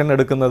പ്രിക്കോഷൻ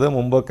എടുക്കുന്നത്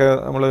മുമ്പൊക്കെ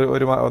നമ്മൾ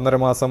ഒരു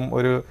 1.5 മാസം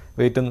ഒരു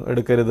വെയിറ്റ്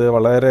എടുക്കരുത്,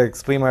 വളരെ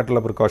എക്സ്ട്രീം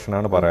ആയിട്ടുള്ള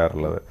പ്രിക്കോഷനാണ്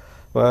പറയാറുള്ളത്.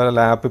 ഇപ്പോൾ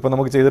ലാപ്പ് ഇപ്പോൾ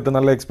നമുക്ക് ചെയ്തിട്ട്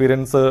നല്ല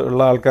എക്സ്പീരിയൻസ്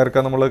ഉള്ള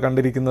ആൾക്കാർക്ക് നമ്മൾ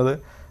കണ്ടിരിക്കുന്നത്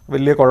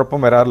വലിയ കുഴപ്പം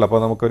വരാറില്ല. അപ്പോൾ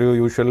നമുക്കൊരു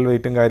യൂഷ്വൽ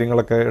വെയിറ്റും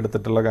കാര്യങ്ങളൊക്കെ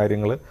എടുത്തിട്ടുള്ള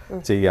കാര്യങ്ങൾ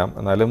ചെയ്യാം.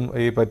 എന്നാലും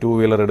ഈ ഇപ്പോൾ 2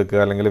 വീലർ എടുക്കുക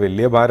അല്ലെങ്കിൽ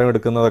വലിയ ഭാരം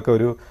എടുക്കുന്നതൊക്കെ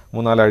ഒരു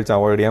 3-4 ആഴ്ച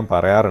അവോയ്ഡ് ചെയ്യാൻ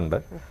പറയാറുണ്ട്.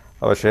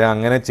 പക്ഷേ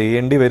അങ്ങനെ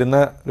ചെയ്യേണ്ടി വരുന്ന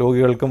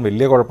രോഗികൾക്കും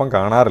വലിയ കുഴപ്പം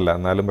കാണാറില്ല.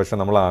 എന്നാലും പക്ഷേ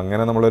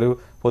നമ്മളൊരു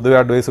പൊതുവെ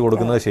അഡ്വൈസ്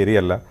കൊടുക്കുന്നത്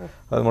ശരിയല്ല.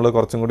 അത് നമ്മൾ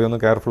കുറച്ചും കൂടി ഒന്ന്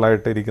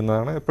കെയർഫുള്ളായിട്ട്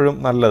ഇരിക്കുന്നതാണ് എപ്പോഴും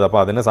നല്ലത്.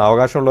 അപ്പോൾ അതിന്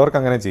സാവകാശമുള്ളവർക്ക്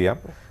അങ്ങനെ ചെയ്യാം.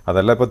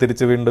 അതല്ല ഇപ്പോൾ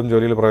തിരിച്ച് വീണ്ടും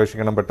ജോലിയിൽ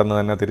പ്രവേശിക്കണം, പെട്ടെന്ന്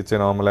തന്നെ തിരിച്ച്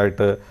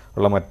നോർമലായിട്ട്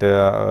ഉള്ള മറ്റ്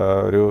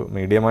ഒരു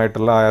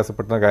മീഡിയമായിട്ടുള്ള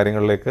ആയാസപ്പെടുന്ന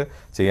കാര്യങ്ങളിലേക്ക്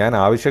ചെയ്യാൻ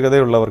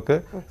ആവശ്യകതയുള്ളവർക്ക്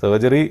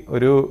സർജറി,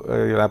 ഒരു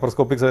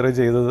ലാപ്രോസ്കോപ്പിക് സർജറി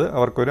ചെയ്തത്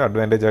അവർക്കൊരു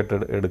അഡ്വാൻറ്റേജ്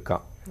ആയിട്ട്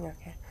എടുക്കാം.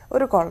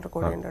 ഒരു കോളർ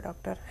കൂടിയുണ്ട്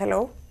ഡോക്ടർ. ഹലോ.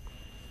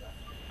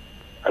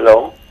 ഹലോ,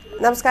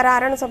 നമസ്കാരം.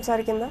 ആരാണ്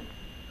സംസാരിക്കുന്നത്?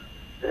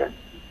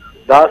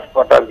 ദാസ്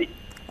പട്ടാമ്പി.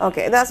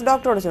 ഓക്കെ, ദാസ്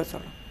ഡോക്ടറോട്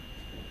ചോദിച്ചോളൂ.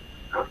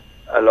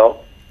 ഹലോ.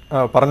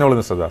 പറഞ്ഞോളൂ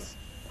മിസ്റ്റർ ദാസ്.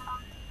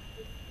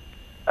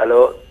 ഹലോ,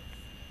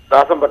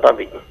 ദാസം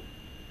പട്ടാമ്പി.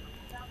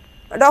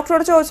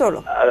 ഡോക്ടറോട്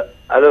ചോദിച്ചോളൂ.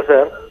 Hello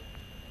sir.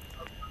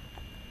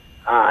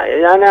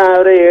 ഞാൻ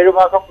ഒരു 7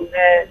 മാസം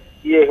മുന്നേ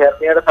ഈ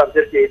ഹെർണിയയുടെ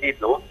സർജറി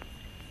ചെയ്തിരുന്നു.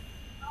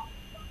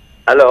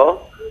 ഹലോ,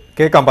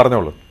 കേൾക്കാം,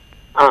 പറഞ്ഞോളൂ.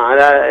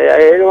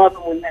 7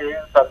 മാസം മുന്നേ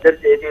സർജറി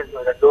ചെയ്തിരുന്നു.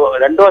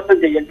 2 വർഷം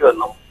ചെയ്യേണ്ടി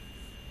വന്നു.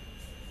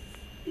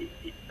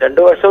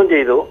 2 വർഷവും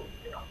ചെയ്തു.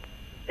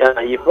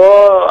 ഇപ്പോ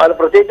അത്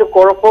പ്രത്യേകിച്ച്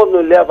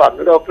കുഴപ്പമൊന്നുമില്ല. അപ്പൊ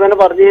അന്ന് ഡോക്ടർ തന്നെ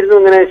പറഞ്ഞിരുന്നു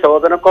ഇങ്ങനെ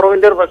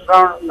ശോധനക്കുറവിന്റെ ഒരു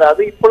പ്രശ്നമാണ്.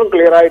 അത് ഇപ്പോഴും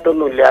ക്ലിയർ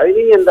ആയിട്ടൊന്നുമില്ല.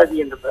 അതിന് എന്താ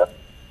ചെയ്യേണ്ടത്?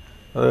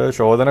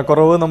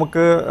 ശോധനക്കുറവ്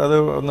നമുക്ക് അത്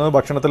ഒന്ന്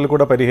ഭക്ഷണത്തിൽ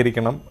കൂടെ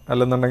പരിഹരിക്കണം.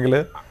 അല്ലെന്നുണ്ടെങ്കിൽ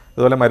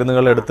ഇതുപോലെ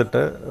മരുന്നുകൾ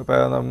എടുത്തിട്ട്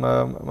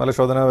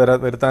മലശോധന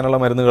വരുത്താനുള്ള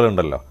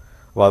മരുന്നുകളുണ്ടല്ലോ,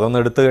 അപ്പോൾ അതൊന്ന്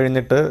എടുത്തു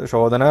കഴിഞ്ഞിട്ട്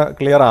ശോധന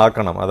ക്ലിയർ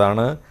ആക്കണം.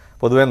 അതാണ്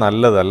പൊതുവേ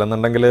നല്ലത്.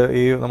 അല്ലെന്നുണ്ടെങ്കിൽ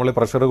ഈ നമ്മൾ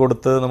പ്രഷർ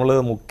കൊടുത്ത് നമ്മൾ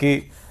മുക്കി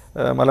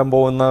മലം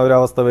പോകുന്ന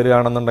ഒരവസ്ഥ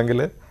വരികയാണെന്നുണ്ടെങ്കിൽ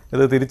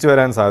ഇത് തിരിച്ചു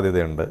വരാൻ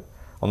സാധ്യതയുണ്ട്.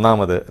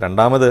 ഒന്നാമത്.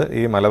 രണ്ടാമത്,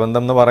 ഈ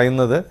മലബന്ധം എന്ന്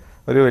പറയുന്നത്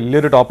ഒരു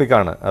വലിയൊരു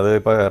ടോപ്പിക്കാണ്. അത്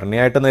ഇപ്പോൾ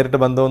ഹെർണിയായിട്ട് നേരിട്ട്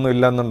ബന്ധമൊന്നും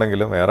ഇല്ല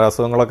എന്നുണ്ടെങ്കിലും വേറെ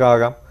അസുഖങ്ങളൊക്കെ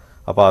ആകാം.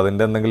 അപ്പോൾ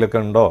അതിൻ്റെ എന്തെങ്കിലുമൊക്കെ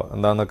ഉണ്ടോ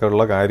എന്താണെന്നൊക്കെ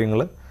ഉള്ള കാര്യങ്ങൾ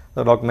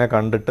ഡോക്ടറിനെ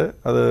കണ്ടിട്ട്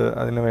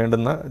അതിന്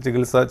വേണ്ടുന്ന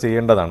ചികിത്സ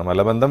ചെയ്യേണ്ടതാണ്.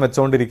 മലബന്ധം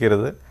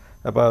വെച്ചുകൊണ്ടിരിക്കരുത്.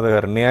 അപ്പോൾ അത്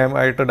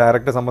ഹെർണിയമായിട്ട്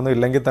ഡയറക്റ്റ് സംബന്ധം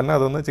ഇല്ലെങ്കിൽ തന്നെ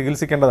അതൊന്ന്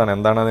ചികിത്സിക്കേണ്ടതാണ്.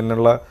 എന്താണ്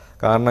അതിനുള്ള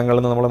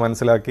കാരണങ്ങളെന്ന് നമ്മൾ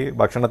മനസ്സിലാക്കി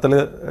ഭക്ഷണത്തിൽ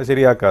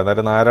ശരിയാക്കുക.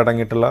 അതായത്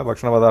നാരടങ്ങിയിട്ടുള്ള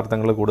ഭക്ഷണ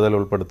പദാർത്ഥങ്ങൾ കൂടുതൽ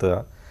ഉൾപ്പെടുത്തുക,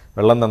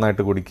 വെള്ളം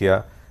നന്നായിട്ട് കുടിക്കുക,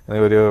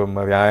 ഒരു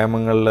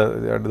വ്യായാമങ്ങളിൽ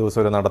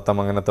ദിവസം ഒരു നടത്തം,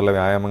 അങ്ങനത്തുള്ള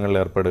വ്യായാമങ്ങളിൽ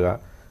ഏർപ്പെടുക,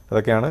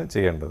 അതൊക്കെയാണ്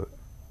ചെയ്യേണ്ടത്.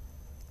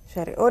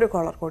 ശരി, ഒരു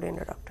കോളർ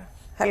കൂടിയുണ്ട് ഡോക്ടർ.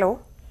 ഹലോ.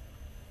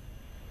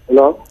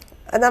 ഹലോ,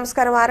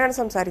 നമസ്കാരം. ആരാണ്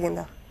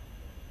സംസാരിക്കുന്നത്?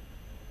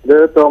 ഇത്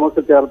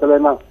തോമസ് ചേർത്തല.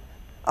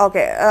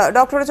 ഓക്കെ,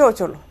 ഡോക്ടറോട്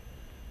ചോദിച്ചോളൂ.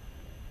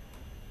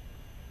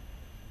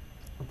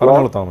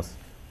 പറഞ്ഞോളൂ തോമസ്.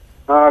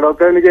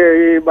 ഡോക്ടർ, എനിക്ക്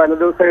ഈ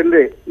വലതു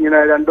സൈഡില് ഇങ്ങനെ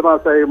 2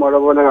 മാസമായി മുഴ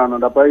പോലെ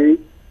കാണുന്നുണ്ട്. അപ്പൊ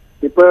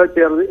ഇപ്പൊ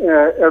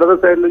ഇടത്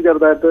സൈഡിലും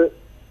ചെറുതായിട്ട്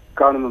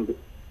കാണുന്നുണ്ട്.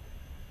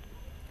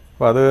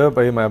 അപ്പോൾ അത്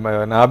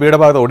നാഭിയുടെ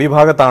ഭാഗത്ത് ഒടി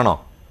ഭാഗത്താണോ?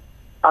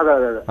 അതെ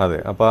അതെ അതെ അതെ.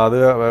 അപ്പോൾ അത്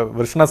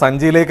വൃഷ്ണ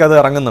സഞ്ചിയിലേക്ക് അത്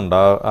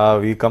ഇറങ്ങുന്നുണ്ടോ ആ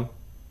വീക്കം?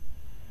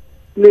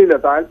 ഇല്ല,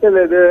 താഴ്ചയല്ല.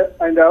 ഇത്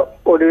അതിന്റെ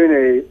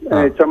ഒടിവിനെ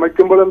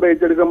ചുമയ്ക്കുമ്പോഴും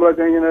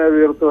പേച്ചെടുക്കുമ്പോഴൊക്കെ ഇങ്ങനെ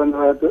വീർത്ത്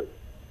വന്നതായിട്ട്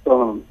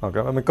തോന്നണം. ഓക്കെ,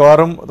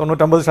 മിക്കവാറും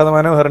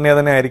 99% ഹെർണിയ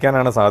തന്നെ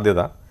ആയിരിക്കാനാണ്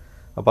സാധ്യത.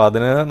 അപ്പോൾ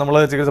അതിന് നമ്മൾ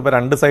ചികിത്സ ഇപ്പോൾ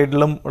 2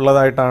 സൈഡിലും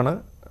ഉള്ളതായിട്ടാണ്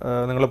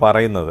നിങ്ങൾ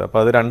പറയുന്നത്. അപ്പോൾ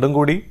അത് രണ്ടും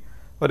കൂടി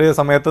ഒരു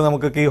സമയത്ത്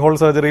നമുക്ക് കീ ഹോൾ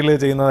സർജറിയിൽ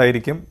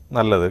ചെയ്യുന്നതായിരിക്കും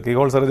നല്ലത്. കീ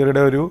ഹോൾ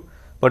സർജറിയുടെ ഒരു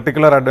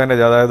പെർട്ടിക്കുലർ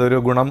അഡ്വാൻറ്റേജ്, അതായത് ഒരു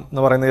ഗുണം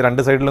എന്ന് പറയുന്നത്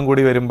 2 സൈഡിലും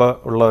കൂടി വരുമ്പോൾ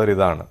ഉള്ള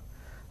ഒരിതാണ്.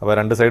 അപ്പോൾ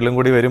 2 സൈഡിലും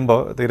കൂടി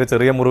വരുമ്പോൾ തീരെ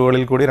ചെറിയ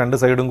മുറിവുകളിൽ കൂടി 2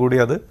 സൈഡും കൂടി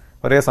അത്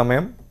ഒരേ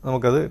സമയം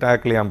നമുക്കത്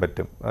ടാക്കിൾ ചെയ്യാൻ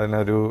പറ്റും.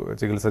 അതിനൊരു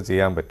ചികിത്സ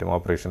ചെയ്യാൻ പറ്റും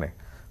ഓപ്പറേഷനെ.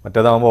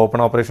 മറ്റേതാകുമ്പോൾ ഓപ്പൺ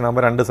ഓപ്പറേഷൻ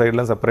ആകുമ്പോൾ 2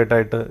 സൈഡിലും സെപ്പറേറ്റ്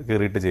ആയിട്ട്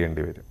കീറിയിട്ട്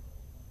ചെയ്യേണ്ടി വരും.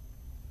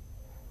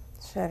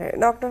 ശരി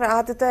ഡോക്ടർ,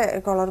 ആദ്യത്തെ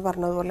കോളർ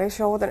പറഞ്ഞതുപോലെ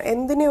ശോധന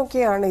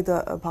എന്തിനെയൊക്കെയാണ് ഇത്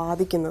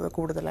ബാധിക്കുന്നത്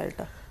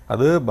കൂടുതലായിട്ട്?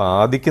 അത്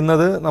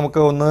ബാധിക്കുന്നത് നമുക്ക്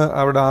ഒന്ന്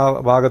അവിടെ ആ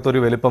ഭാഗത്തൊരു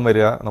വലിപ്പം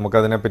വരിക,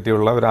 നമുക്കതിനെ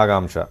പറ്റിയുള്ള ഒരു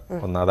ആകാംക്ഷ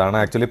ഒന്ന്. അതാണ്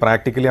ആക്ച്വലി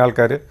പ്രാക്ടിക്കലി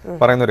ആൾക്കാർ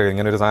പറയുന്നത്.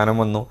 ഇങ്ങനെ ഒരു സാധനം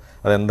വന്നു,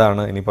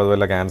 അതെന്താണ്, ഇനിയിപ്പോൾ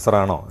അതുവല്ല ക്യാൻസർ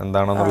ആണോ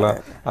എന്താണോ എന്നുള്ള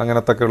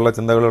അങ്ങനത്തൊക്കെയുള്ള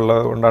ചിന്തകളുള്ള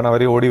കൊണ്ടാണ്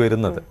അവർ ഓടി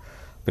വരുന്നത്.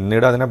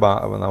 പിന്നീട് അതിനെ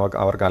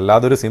അവർക്ക്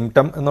അല്ലാതൊരു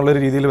സിംറ്റം എന്നുള്ളൊരു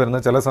രീതിയിൽ വരുന്ന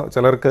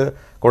ചിലർക്ക്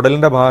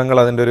കുടലിൻ്റെ ഭാഗങ്ങൾ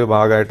അതിൻ്റെ ഒരു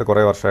ഭാഗമായിട്ട്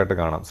കുറേ വർഷമായിട്ട്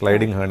കാണാം.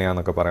 സ്ലൈഡിങ് ഹേർണിയ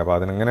എന്നൊക്കെ പറയാം. അപ്പോൾ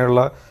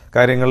അതിനങ്ങനെയുള്ള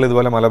കാര്യങ്ങളിൽ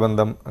ഇതുപോലെ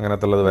മലബന്ധം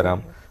അങ്ങനത്തുള്ളത്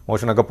വരാം.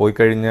 മോഷനൊക്കെ പോയി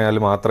കഴിഞ്ഞാൽ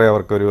മാത്രമേ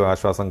അവർക്കൊരു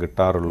ആശ്വാസം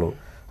കിട്ടാറുള്ളൂ.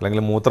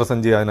 അല്ലെങ്കിൽ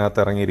മൂത്രസഞ്ചി അതിനകത്ത്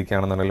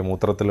ഇറങ്ങിയിരിക്കുകയാണെന്നുണ്ടെങ്കിൽ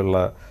മൂത്രത്തിലുള്ള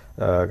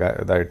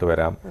ഇതായിട്ട്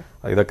വരാം.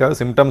 ഇതൊക്കെ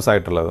സിംറ്റംസ്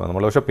ആയിട്ടുള്ളത്.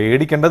 നമ്മൾ പക്ഷേ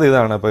പേടിക്കേണ്ടത്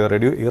ഇതാണ്. ഇപ്പോൾ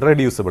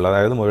ഇറെഡ്യൂസിബിൾ,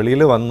 അതായത്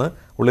വെളിയിൽ വന്ന്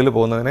ഉള്ളിൽ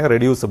പോകുന്നതിനെ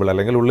റെഡ്യൂസിബിൾ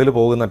അല്ലെങ്കിൽ ഉള്ളിൽ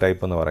പോകുന്ന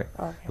ടൈപ്പ് എന്ന് പറയും.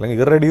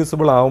 അല്ലെങ്കിൽ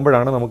ഇറെഡ്യൂസിബിൾ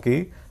ആകുമ്പോഴാണ് നമുക്ക്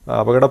ഈ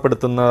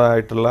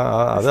അപകടപ്പെടുത്തുന്നതായിട്ടുള്ള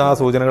ആ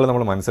സൂചനകൾ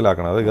നമ്മൾ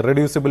മനസ്സിലാക്കണം. അത്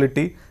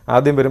ഇറെഡ്യൂസിബിലിറ്റി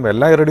ആദ്യം വരുമ്പോൾ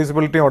എല്ലാ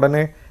ഇറെഡ്യൂസിബിലിറ്റിയും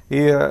ഉടനെ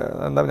ഈ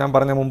ഞാൻ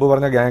മുമ്പ്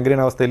പറഞ്ഞ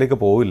ഗാംഗ്രീൻ അവസ്ഥയിലേക്ക്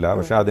പോവില്ല.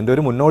 പക്ഷേ അതിൻ്റെ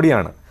ഒരു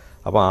മുന്നോടിയാണ്.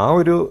 അപ്പോൾ ആ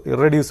ഒരു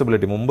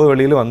ഇറെഡ്യൂസിബിലിറ്റി, മുമ്പ്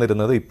വെളിയിൽ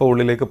വന്നിരുന്നത് ഇപ്പോൾ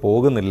ഉള്ളിലേക്ക്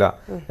പോകുന്നില്ല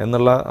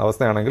എന്നുള്ള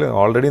അവസ്ഥയാണെങ്കിൽ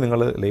ഓൾറെഡി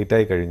നിങ്ങൾ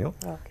ലേറ്റായി കഴിഞ്ഞു.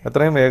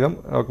 എത്രയും വേഗം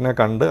ഡോക്ടറിനെ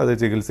കണ്ട് അത്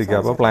ചികിത്സിക്കുക.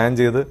 അപ്പോൾ പ്ലാൻ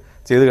ചെയ്ത്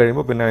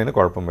കഴിയുമ്പോൾ പിന്നെ അതിന്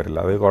കുഴപ്പം വരില്ല.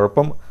 അത്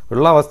കുഴപ്പം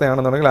ഉള്ള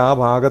അവസ്ഥയാണെന്നുണ്ടെങ്കിൽ ആ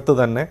ഭാഗത്ത്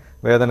തന്നെ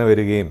വേദന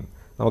വരികയും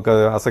നമുക്ക്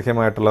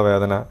അസഹ്യമായിട്ടുള്ള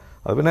വേദന,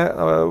 അത് പിന്നെ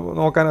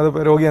നോക്കാൻ അത്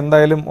രോഗി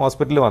എന്തായാലും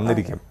ഹോസ്പിറ്റലിൽ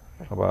വന്നിരിക്കും.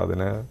 അപ്പോൾ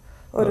അതിന്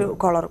ഒരു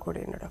കോളർ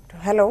കൂടിയുണ്ട് ഡോക്ടർ.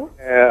 ഹലോ.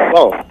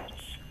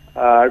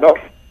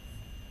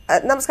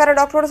 നമസ്കാരം,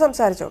 ഡോക്ടറോട്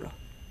സംസാരിച്ചോളൂ.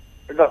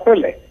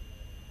 ഡോക്ടറല്ലേ?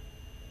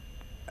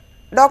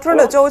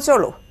 ഡോക്ടറോട്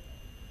ചോദിച്ചോളൂ.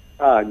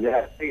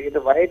 ഞാൻ ഇത്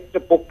വയറ്റ്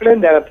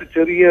പൊക്കിളിന്റെ അകത്ത്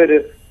ചെറിയൊരു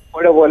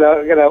പുഴ പോലെ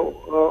ഇങ്ങനെ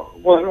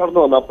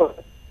നടന്നു വന്നു. അപ്പൊ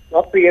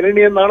ഡോക്ടർ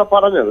എരണി എന്നാണ്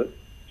പറഞ്ഞത്.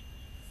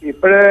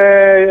 ഇപ്പോഴേ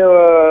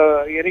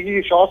എനിക്ക്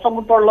ശ്വാസം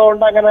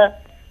മുട്ടുള്ളതുകൊണ്ട് അങ്ങനെ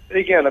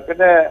ഇരിക്കുകയാണ്.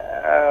 പിന്നെ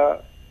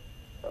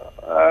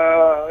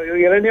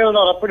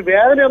ഇരണിയൊന്നും അപ്പോഴും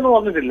വേദനയൊന്നും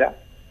വന്നിട്ടില്ല.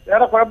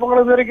 വേറെ കുഴപ്പങ്ങൾ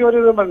ഇതുവരെയ്ക്കും ഒരു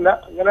ഇതുമല്ല.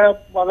 അങ്ങനെ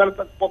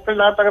അങ്ങനത്തെ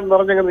പൊക്കിളിനകത്തങ്ങനെ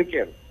നിറഞ്ഞങ്ങനെ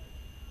നിൽക്കുകയാണ്.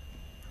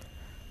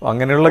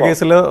 അങ്ങനെയുള്ള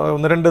കേസിൽ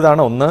 1-2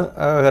 ഇതാണ്. ഒന്ന്,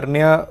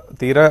 ഹെർണിയ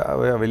തീരെ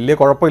വലിയ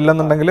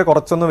കുഴപ്പമില്ലെന്നുണ്ടെങ്കിൽ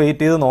കുറച്ചൊന്ന്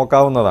വെയിറ്റ് ചെയ്ത്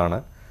നോക്കാവുന്നതാണ്.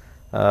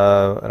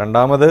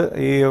 രണ്ടാമത്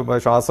ഈ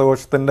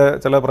ശ്വാസകോശത്തിൻ്റെ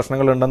ചില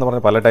പ്രശ്നങ്ങളുണ്ടെന്ന്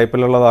പറഞ്ഞ് പല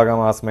ടൈപ്പിലുള്ളതാകാം.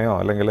 ആസ്മയോ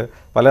അല്ലെങ്കിൽ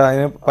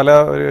അതിന് പല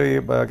ഈ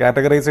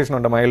കാറ്റഗറൈസേഷൻ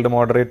ഉണ്ട്. മൈൽഡ്,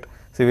 മോഡറേറ്റ്,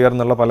 സിവിയർ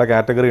എന്നുള്ള പല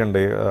കാറ്റഗറി ഉണ്ട്.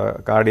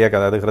 കാർഡിയാക്ക്,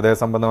 അതായത് ഹൃദയ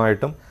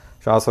സംബന്ധമായിട്ടും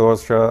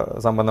ശ്വാസകോശ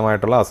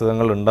സംബന്ധമായിട്ടുള്ള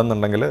അസുഖങ്ങൾ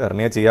ഉണ്ടെന്നുണ്ടെങ്കിൽ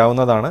ഹെർണിയ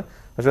ചെയ്യാവുന്നതാണ്.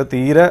 പക്ഷേ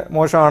തീരെ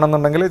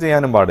മോശമാണെന്നുണ്ടെങ്കിൽ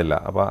ചെയ്യാനും പാടില്ല.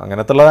 അപ്പോൾ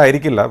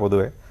അങ്ങനത്തുള്ളതായിരിക്കില്ല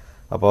പൊതുവെ.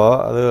 അപ്പോൾ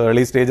അത്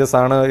ഏർലി സ്റ്റേജസ്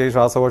ആണ്. ഈ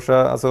ശ്വാസകോശ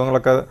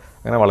അസുഖങ്ങളൊക്കെ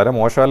അങ്ങനെ വളരെ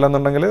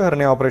മോശമല്ലെന്നുണ്ടെങ്കിൽ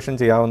ഹെർണിയ ഓപ്പറേഷൻ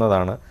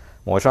ചെയ്യാവുന്നതാണ്.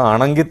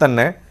 മോശമാണെങ്കിൽ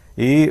തന്നെ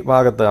ഈ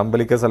ഭാഗത്ത്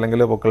അംബലിക്കസ്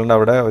അല്ലെങ്കിൽ പൊക്കിളിൻ്റെ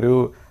അവിടെ ഒരു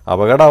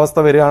അപകടാവസ്ഥ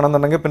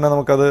വരികയാണെന്നുണ്ടെങ്കിൽ പിന്നെ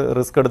നമുക്കത്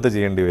റിസ്ക് എടുത്ത്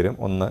ചെയ്യേണ്ടി വരും.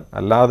 ഒന്ന്,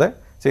 അല്ലാതെ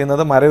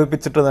ചെയ്യുന്നത്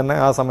മരവിപ്പിച്ചിട്ട് തന്നെ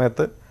ആ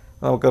സമയത്ത്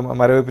നമുക്ക്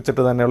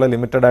മരവിപ്പിച്ചിട്ട് തന്നെയുള്ള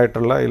ലിമിറ്റഡ്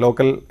ആയിട്ടുള്ള ഈ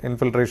ലോക്കൽ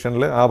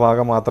ഇൻഫിൽട്രേഷനിൽ ആ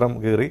ഭാഗം മാത്രം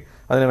കീറി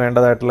അതിന്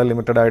വേണ്ടതായിട്ടുള്ള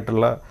ലിമിറ്റഡ്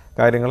ആയിട്ടുള്ള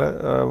കാര്യങ്ങൾ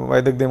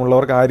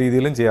വൈദഗ്ധ്യമുള്ളവർക്ക് ആ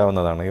രീതിയിലും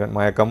ചെയ്യാവുന്നതാണ്. ഈവൻ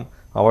മയക്കം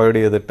അവോയ്ഡ്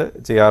ചെയ്തിട്ട്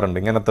ചെയ്യാറുണ്ട്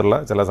ഇങ്ങനത്തുള്ള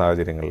ചില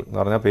സാഹചര്യങ്ങളിൽ. എന്ന്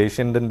പറഞ്ഞാൽ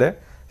പേഷ്യൻറ്റിൻ്റെ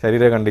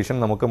ശരീര കണ്ടീഷൻ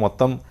നമുക്ക്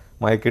മൊത്തം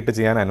മയക്കിയിട്ട്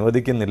ചെയ്യാൻ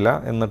അനുവദിക്കുന്നില്ല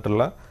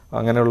എന്നിട്ടുള്ള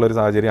അങ്ങനെയുള്ളൊരു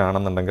സാഹചര്യം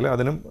ആണെന്നുണ്ടെങ്കിൽ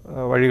അതിനും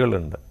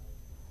വഴികളുണ്ട്.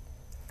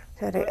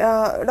 ശരി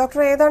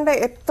ഡോക്ടർ, ഏതാണ്ട്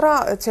എത്ര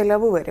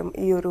ചിലവ് വരും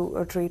ഈ ഒരു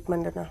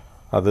ട്രീറ്റ്മെൻറ്റിന്?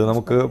 അത്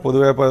നമുക്ക്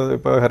പൊതുവെ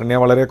ഇപ്പോൾ ഹെർണിയ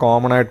വളരെ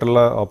കോമൺ ആയിട്ടുള്ള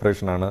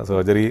ഓപ്പറേഷനാണ്.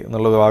 സർജറി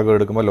എന്നുള്ള വിഭാഗം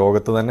എടുക്കുമ്പോൾ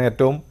ലോകത്ത് തന്നെ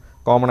ഏറ്റവും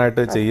കോമൺ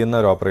ആയിട്ട് ചെയ്യുന്ന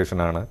ഒരു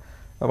ഓപ്പറേഷനാണ്.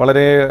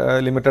 വളരെ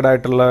ലിമിറ്റഡ്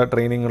ആയിട്ടുള്ള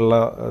ട്രെയിനിങ് ഉള്ള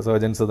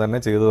സർജൻസ് തന്നെ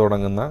ചെയ്തു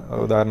തുടങ്ങുന്ന.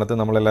 ഉദാഹരണത്തിന്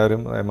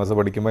നമ്മളെല്ലാവരും MS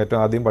പഠിക്കുമ്പോൾ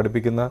ഏറ്റവും ആദ്യം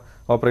പഠിപ്പിക്കുന്ന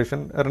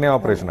ഓപ്പറേഷൻ ഹെർണിയ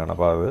ഓപ്പറേഷനാണ്.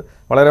 അപ്പോൾ അത്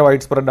വളരെ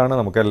വൈഡ് സ്പ്രെഡാണ്.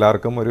 നമുക്ക്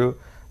എല്ലാവർക്കും ഒരു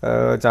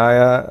ചായ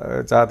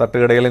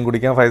തട്ടുകടയിലും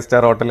കുടിക്കാം, 5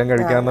 സ്റ്റാർ ഹോട്ടലിലും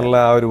കഴിക്കാം എന്നുള്ള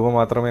ആ ഒരു രൂപം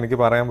മാത്രമേ എനിക്ക്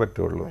പറയാൻ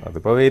പറ്റുള്ളൂ.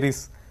 അതിപ്പോൾ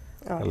വേരീസ്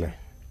അല്ലേ.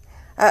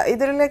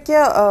 ഇതിലേക്ക്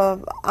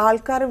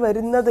ആൾക്കാർ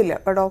വരുന്നതിൽ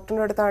ഇപ്പോൾ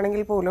ഡോക്ടറിൻ്റെ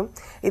അടുത്താണെങ്കിൽ പോലും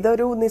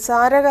ഇതൊരു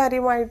നിസാര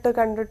കാര്യമായിട്ട്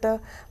കണ്ടിട്ട്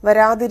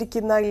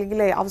വരാതിരിക്കുന്ന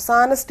അല്ലെങ്കിൽ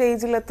അവസാന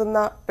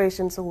സ്റ്റേജിലെത്തുന്ന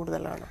പേഷ്യൻസ്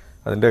കൂടുതലാണ്.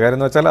 അതിൻ്റെ കാര്യം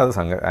എന്ന് വെച്ചാൽ അത്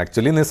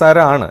ആക്ച്വലി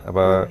നിസാരമാണ്.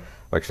 അപ്പോൾ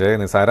പക്ഷേ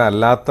നിസാരം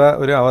അല്ലാത്ത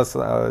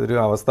ഒരു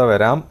അവസ്ഥ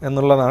വരാം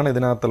എന്നുള്ളതാണ്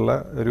ഇതിനകത്തുള്ള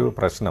ഒരു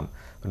പ്രശ്നം.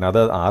 പിന്നെ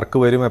അത് ആർക്ക്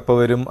വരും, എപ്പോൾ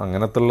വരും,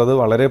 അങ്ങനത്തുള്ളത്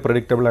വളരെ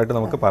പ്രെഡിക്റ്റബിളായിട്ട്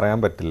നമുക്ക് പറയാൻ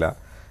പറ്റില്ല.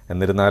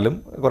 എന്നിരുന്നാലും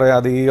കുറേ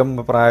അധികം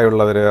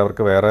പ്രായമുള്ളവർ,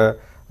 അവർക്ക് വേറെ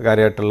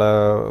കാര്യമായിട്ടുള്ള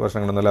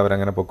പ്രശ്നങ്ങളൊന്നുമില്ല,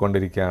 അവരങ്ങനെ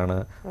പൊയ്ക്കൊണ്ടിരിക്കുകയാണ്,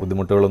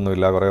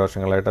 ബുദ്ധിമുട്ടുകളൊന്നുമില്ല, കുറേ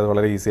വർഷങ്ങളായിട്ട് അത്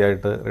വളരെ ഈസി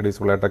ആയിട്ട്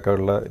റെഡ്യൂസിബിളായിട്ടൊക്കെ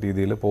ഉള്ള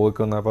രീതിയിൽ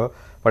പോയിക്കുന്ന. അപ്പോൾ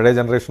പഴയ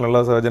ജനറേഷനിലുള്ള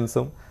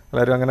സർജൻസും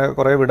എല്ലാവരും അങ്ങനെ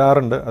കുറേ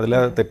വിടാറുണ്ട്. അതിൽ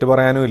തെറ്റ്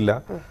പറയാനും ഇല്ല.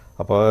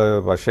 അപ്പോൾ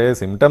പക്ഷേ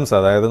സിംറ്റംസ്,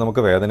 അതായത്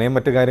നമുക്ക് വേദനയും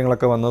മറ്റു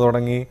കാര്യങ്ങളൊക്കെ വന്നു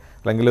തുടങ്ങി,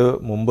 അല്ലെങ്കിൽ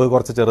മുമ്പ്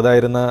കുറച്ച്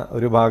ചെറുതായിരുന്ന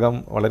ഒരു ഭാഗം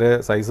വളരെ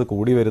സൈസ്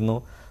കൂടി വരുന്നു,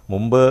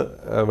 മുമ്പ്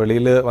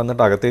വെളിയിൽ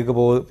വന്നിട്ട് അകത്തേക്ക്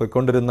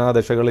പോയിക്കൊണ്ടിരുന്ന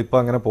ദശകൾ ഇപ്പോൾ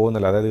അങ്ങനെ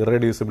പോകുന്നില്ല, അതായത്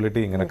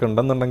ഇറെഡ്യൂസിബിലിറ്റി ഇങ്ങനെയൊക്കെ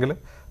ഉണ്ടെന്നുണ്ടെങ്കിൽ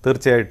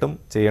തീർച്ചയായിട്ടും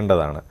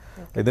ചെയ്യേണ്ടതാണ്.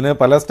 ഇതിന്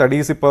പല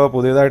സ്റ്റഡീസ് ഇപ്പോൾ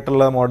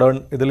പുതിയതായിട്ടുള്ള മോഡേൺ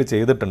ഇതിൽ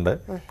ചെയ്തിട്ടുണ്ട്.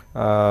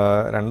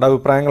 2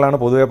 അഭിപ്രായങ്ങളാണ്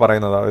പൊതുവെ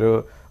പറയുന്നത്.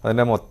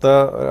 അതിൻ്റെ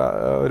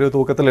ഒരു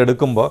തൂക്കത്തിൽ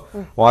എടുക്കുമ്പോൾ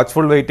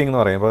വാച്ച്ഫുൾ വെയിറ്റിംഗ്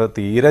എന്ന് പറയും. അപ്പോൾ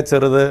തീരെ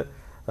ചെറുത്,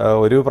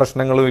 ഒരു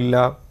പ്രശ്നങ്ങളും ഇല്ല,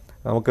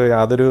 നമുക്ക്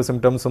യാതൊരു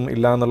സിംറ്റംസും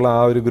ഇല്ല എന്നുള്ള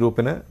ആ ഒരു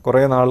ഗ്രൂപ്പിന്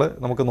കുറേ നാൾ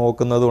നമുക്ക്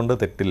നോക്കുന്നത് കൊണ്ട്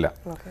തെറ്റില്ല.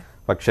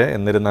 പക്ഷേ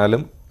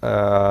എന്നിരുന്നാലും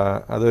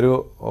അതൊരു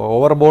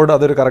ഓവർബോർഡ്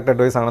അതൊരു കറക്റ്റ്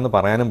അഡ്വൈസ് ആണെന്ന്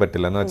പറയാനും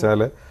പറ്റില്ല. എന്ന്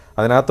വെച്ചാൽ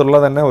അതിനകത്തുള്ള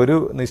തന്നെ ഒരു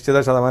നിശ്ചിത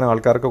ശതമാനം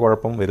ആൾക്കാർക്ക്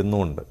കുഴപ്പം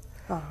വരുന്നുമുണ്ട്.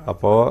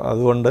 അപ്പോൾ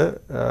അതുകൊണ്ട്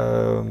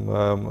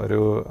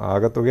ഒരു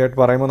ആകത്തുകയായിട്ട്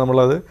പറയുമ്പോൾ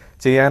നമ്മളത്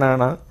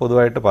ചെയ്യാനാണ്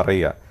പൊതുവായിട്ട്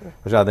പറയുക.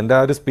 പക്ഷെ അതിൻ്റെ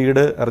ആ ഒരു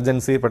സ്പീഡ്,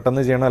 അർജൻസി,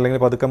 പെട്ടെന്ന് ചെയ്യണം അല്ലെങ്കിൽ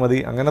പതുക്കെ മതി,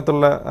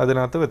 അങ്ങനത്തുള്ള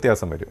അതിനകത്ത്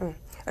വ്യത്യാസം വരും.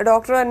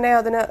 ഡോക്ടർ തന്നെ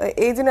അതിന്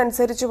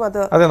ഏജിനനുസരിച്ചും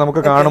അതെ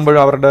നമുക്ക്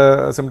കാണുമ്പോഴും അവരുടെ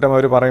സിംറ്റം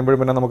അവർ പറയുമ്പോഴും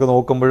പിന്നെ നമുക്ക്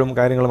നോക്കുമ്പോഴും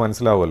കാര്യങ്ങൾ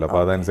മനസ്സിലാവുമല്ലോ.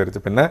 അപ്പോൾ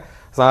അതനുസരിച്ച് പിന്നെ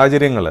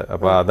സാഹചര്യങ്ങൾ.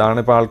 അപ്പോൾ അതാണ്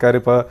ഇപ്പോൾ ആൾക്കാർ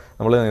ഇപ്പോൾ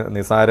നമ്മൾ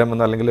നിസാരം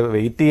എന്ന് അല്ലെങ്കിൽ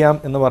വെയിറ്റ് ചെയ്യാം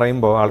എന്ന്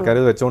പറയുമ്പോൾ ആൾക്കാർ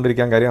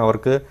വെച്ചുകൊണ്ടിരിക്കാൻ കാര്യം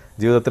അവർക്ക്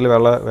ജീവിതത്തിൽ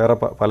വേറെ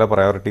പല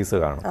പ്രയോറിറ്റീസ്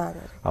കാണും.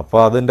 അപ്പോൾ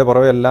അതിൻ്റെ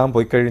പുറമെ എല്ലാം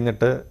പോയി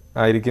കഴിഞ്ഞിട്ട്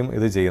ആയിരിക്കും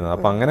ഇത് ചെയ്യുന്നത്.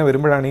 അപ്പം അങ്ങനെ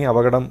വരുമ്പോഴാണ് ഈ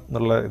അപകടം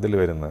എന്നുള്ള ഇതിൽ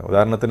വരുന്നത്.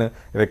 ഉദാഹരണത്തിന്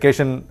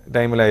വെക്കേഷൻ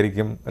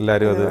ടൈമിലായിരിക്കും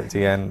എല്ലാവരും അത്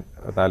ചെയ്യാൻ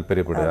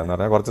താല്പര്യപ്പെടുക എന്ന്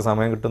പറഞ്ഞാൽ കുറച്ച്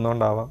സമയം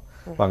കിട്ടുന്നതുകൊണ്ടാവാം.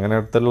 അപ്പം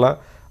അങ്ങനത്തുള്ള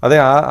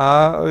ആ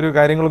ഒരു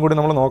കാര്യങ്ങളും കൂടി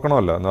നമ്മൾ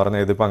നോക്കണമല്ലോ. എന്ന്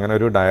പറഞ്ഞാൽ ഇതിപ്പോൾ അങ്ങനെ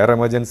ഒരു ഡയർ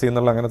എമർജൻസി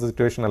എന്നുള്ള അങ്ങനത്തെ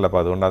സിറ്റുവേഷൻ അല്ല.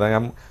 അപ്പോൾ അതുകൊണ്ട്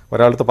ഞാൻ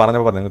ഒരാളത്ത്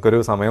പറഞ്ഞപ്പോൾ നിങ്ങൾക്കൊരു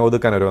സമയം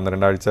ഒതുക്കാൻ ഒരു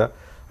 1-2 ആഴ്ച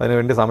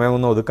അതിനുവേണ്ടി സമയം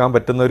ഒന്ന് ഒതുക്കാൻ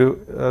പറ്റുന്നൊരു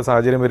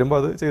സാഹചര്യം വരുമ്പോൾ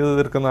അത് ചെയ്തു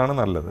തീർക്കുന്നതാണ്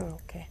നല്ലത്.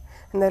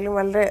 എന്തായാലും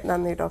വളരെ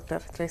നന്ദി ഡോക്ടർ,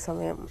 ഇത്രയും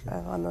സമയം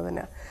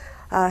വന്നതിന്.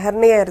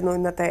 ഹെർണിയ ആയിരുന്നു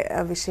ഇന്നത്തെ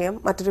വിഷയം.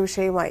 മറ്റൊരു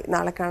വിഷയവുമായി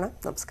നാളെ കാണാം.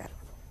 നമസ്കാരം.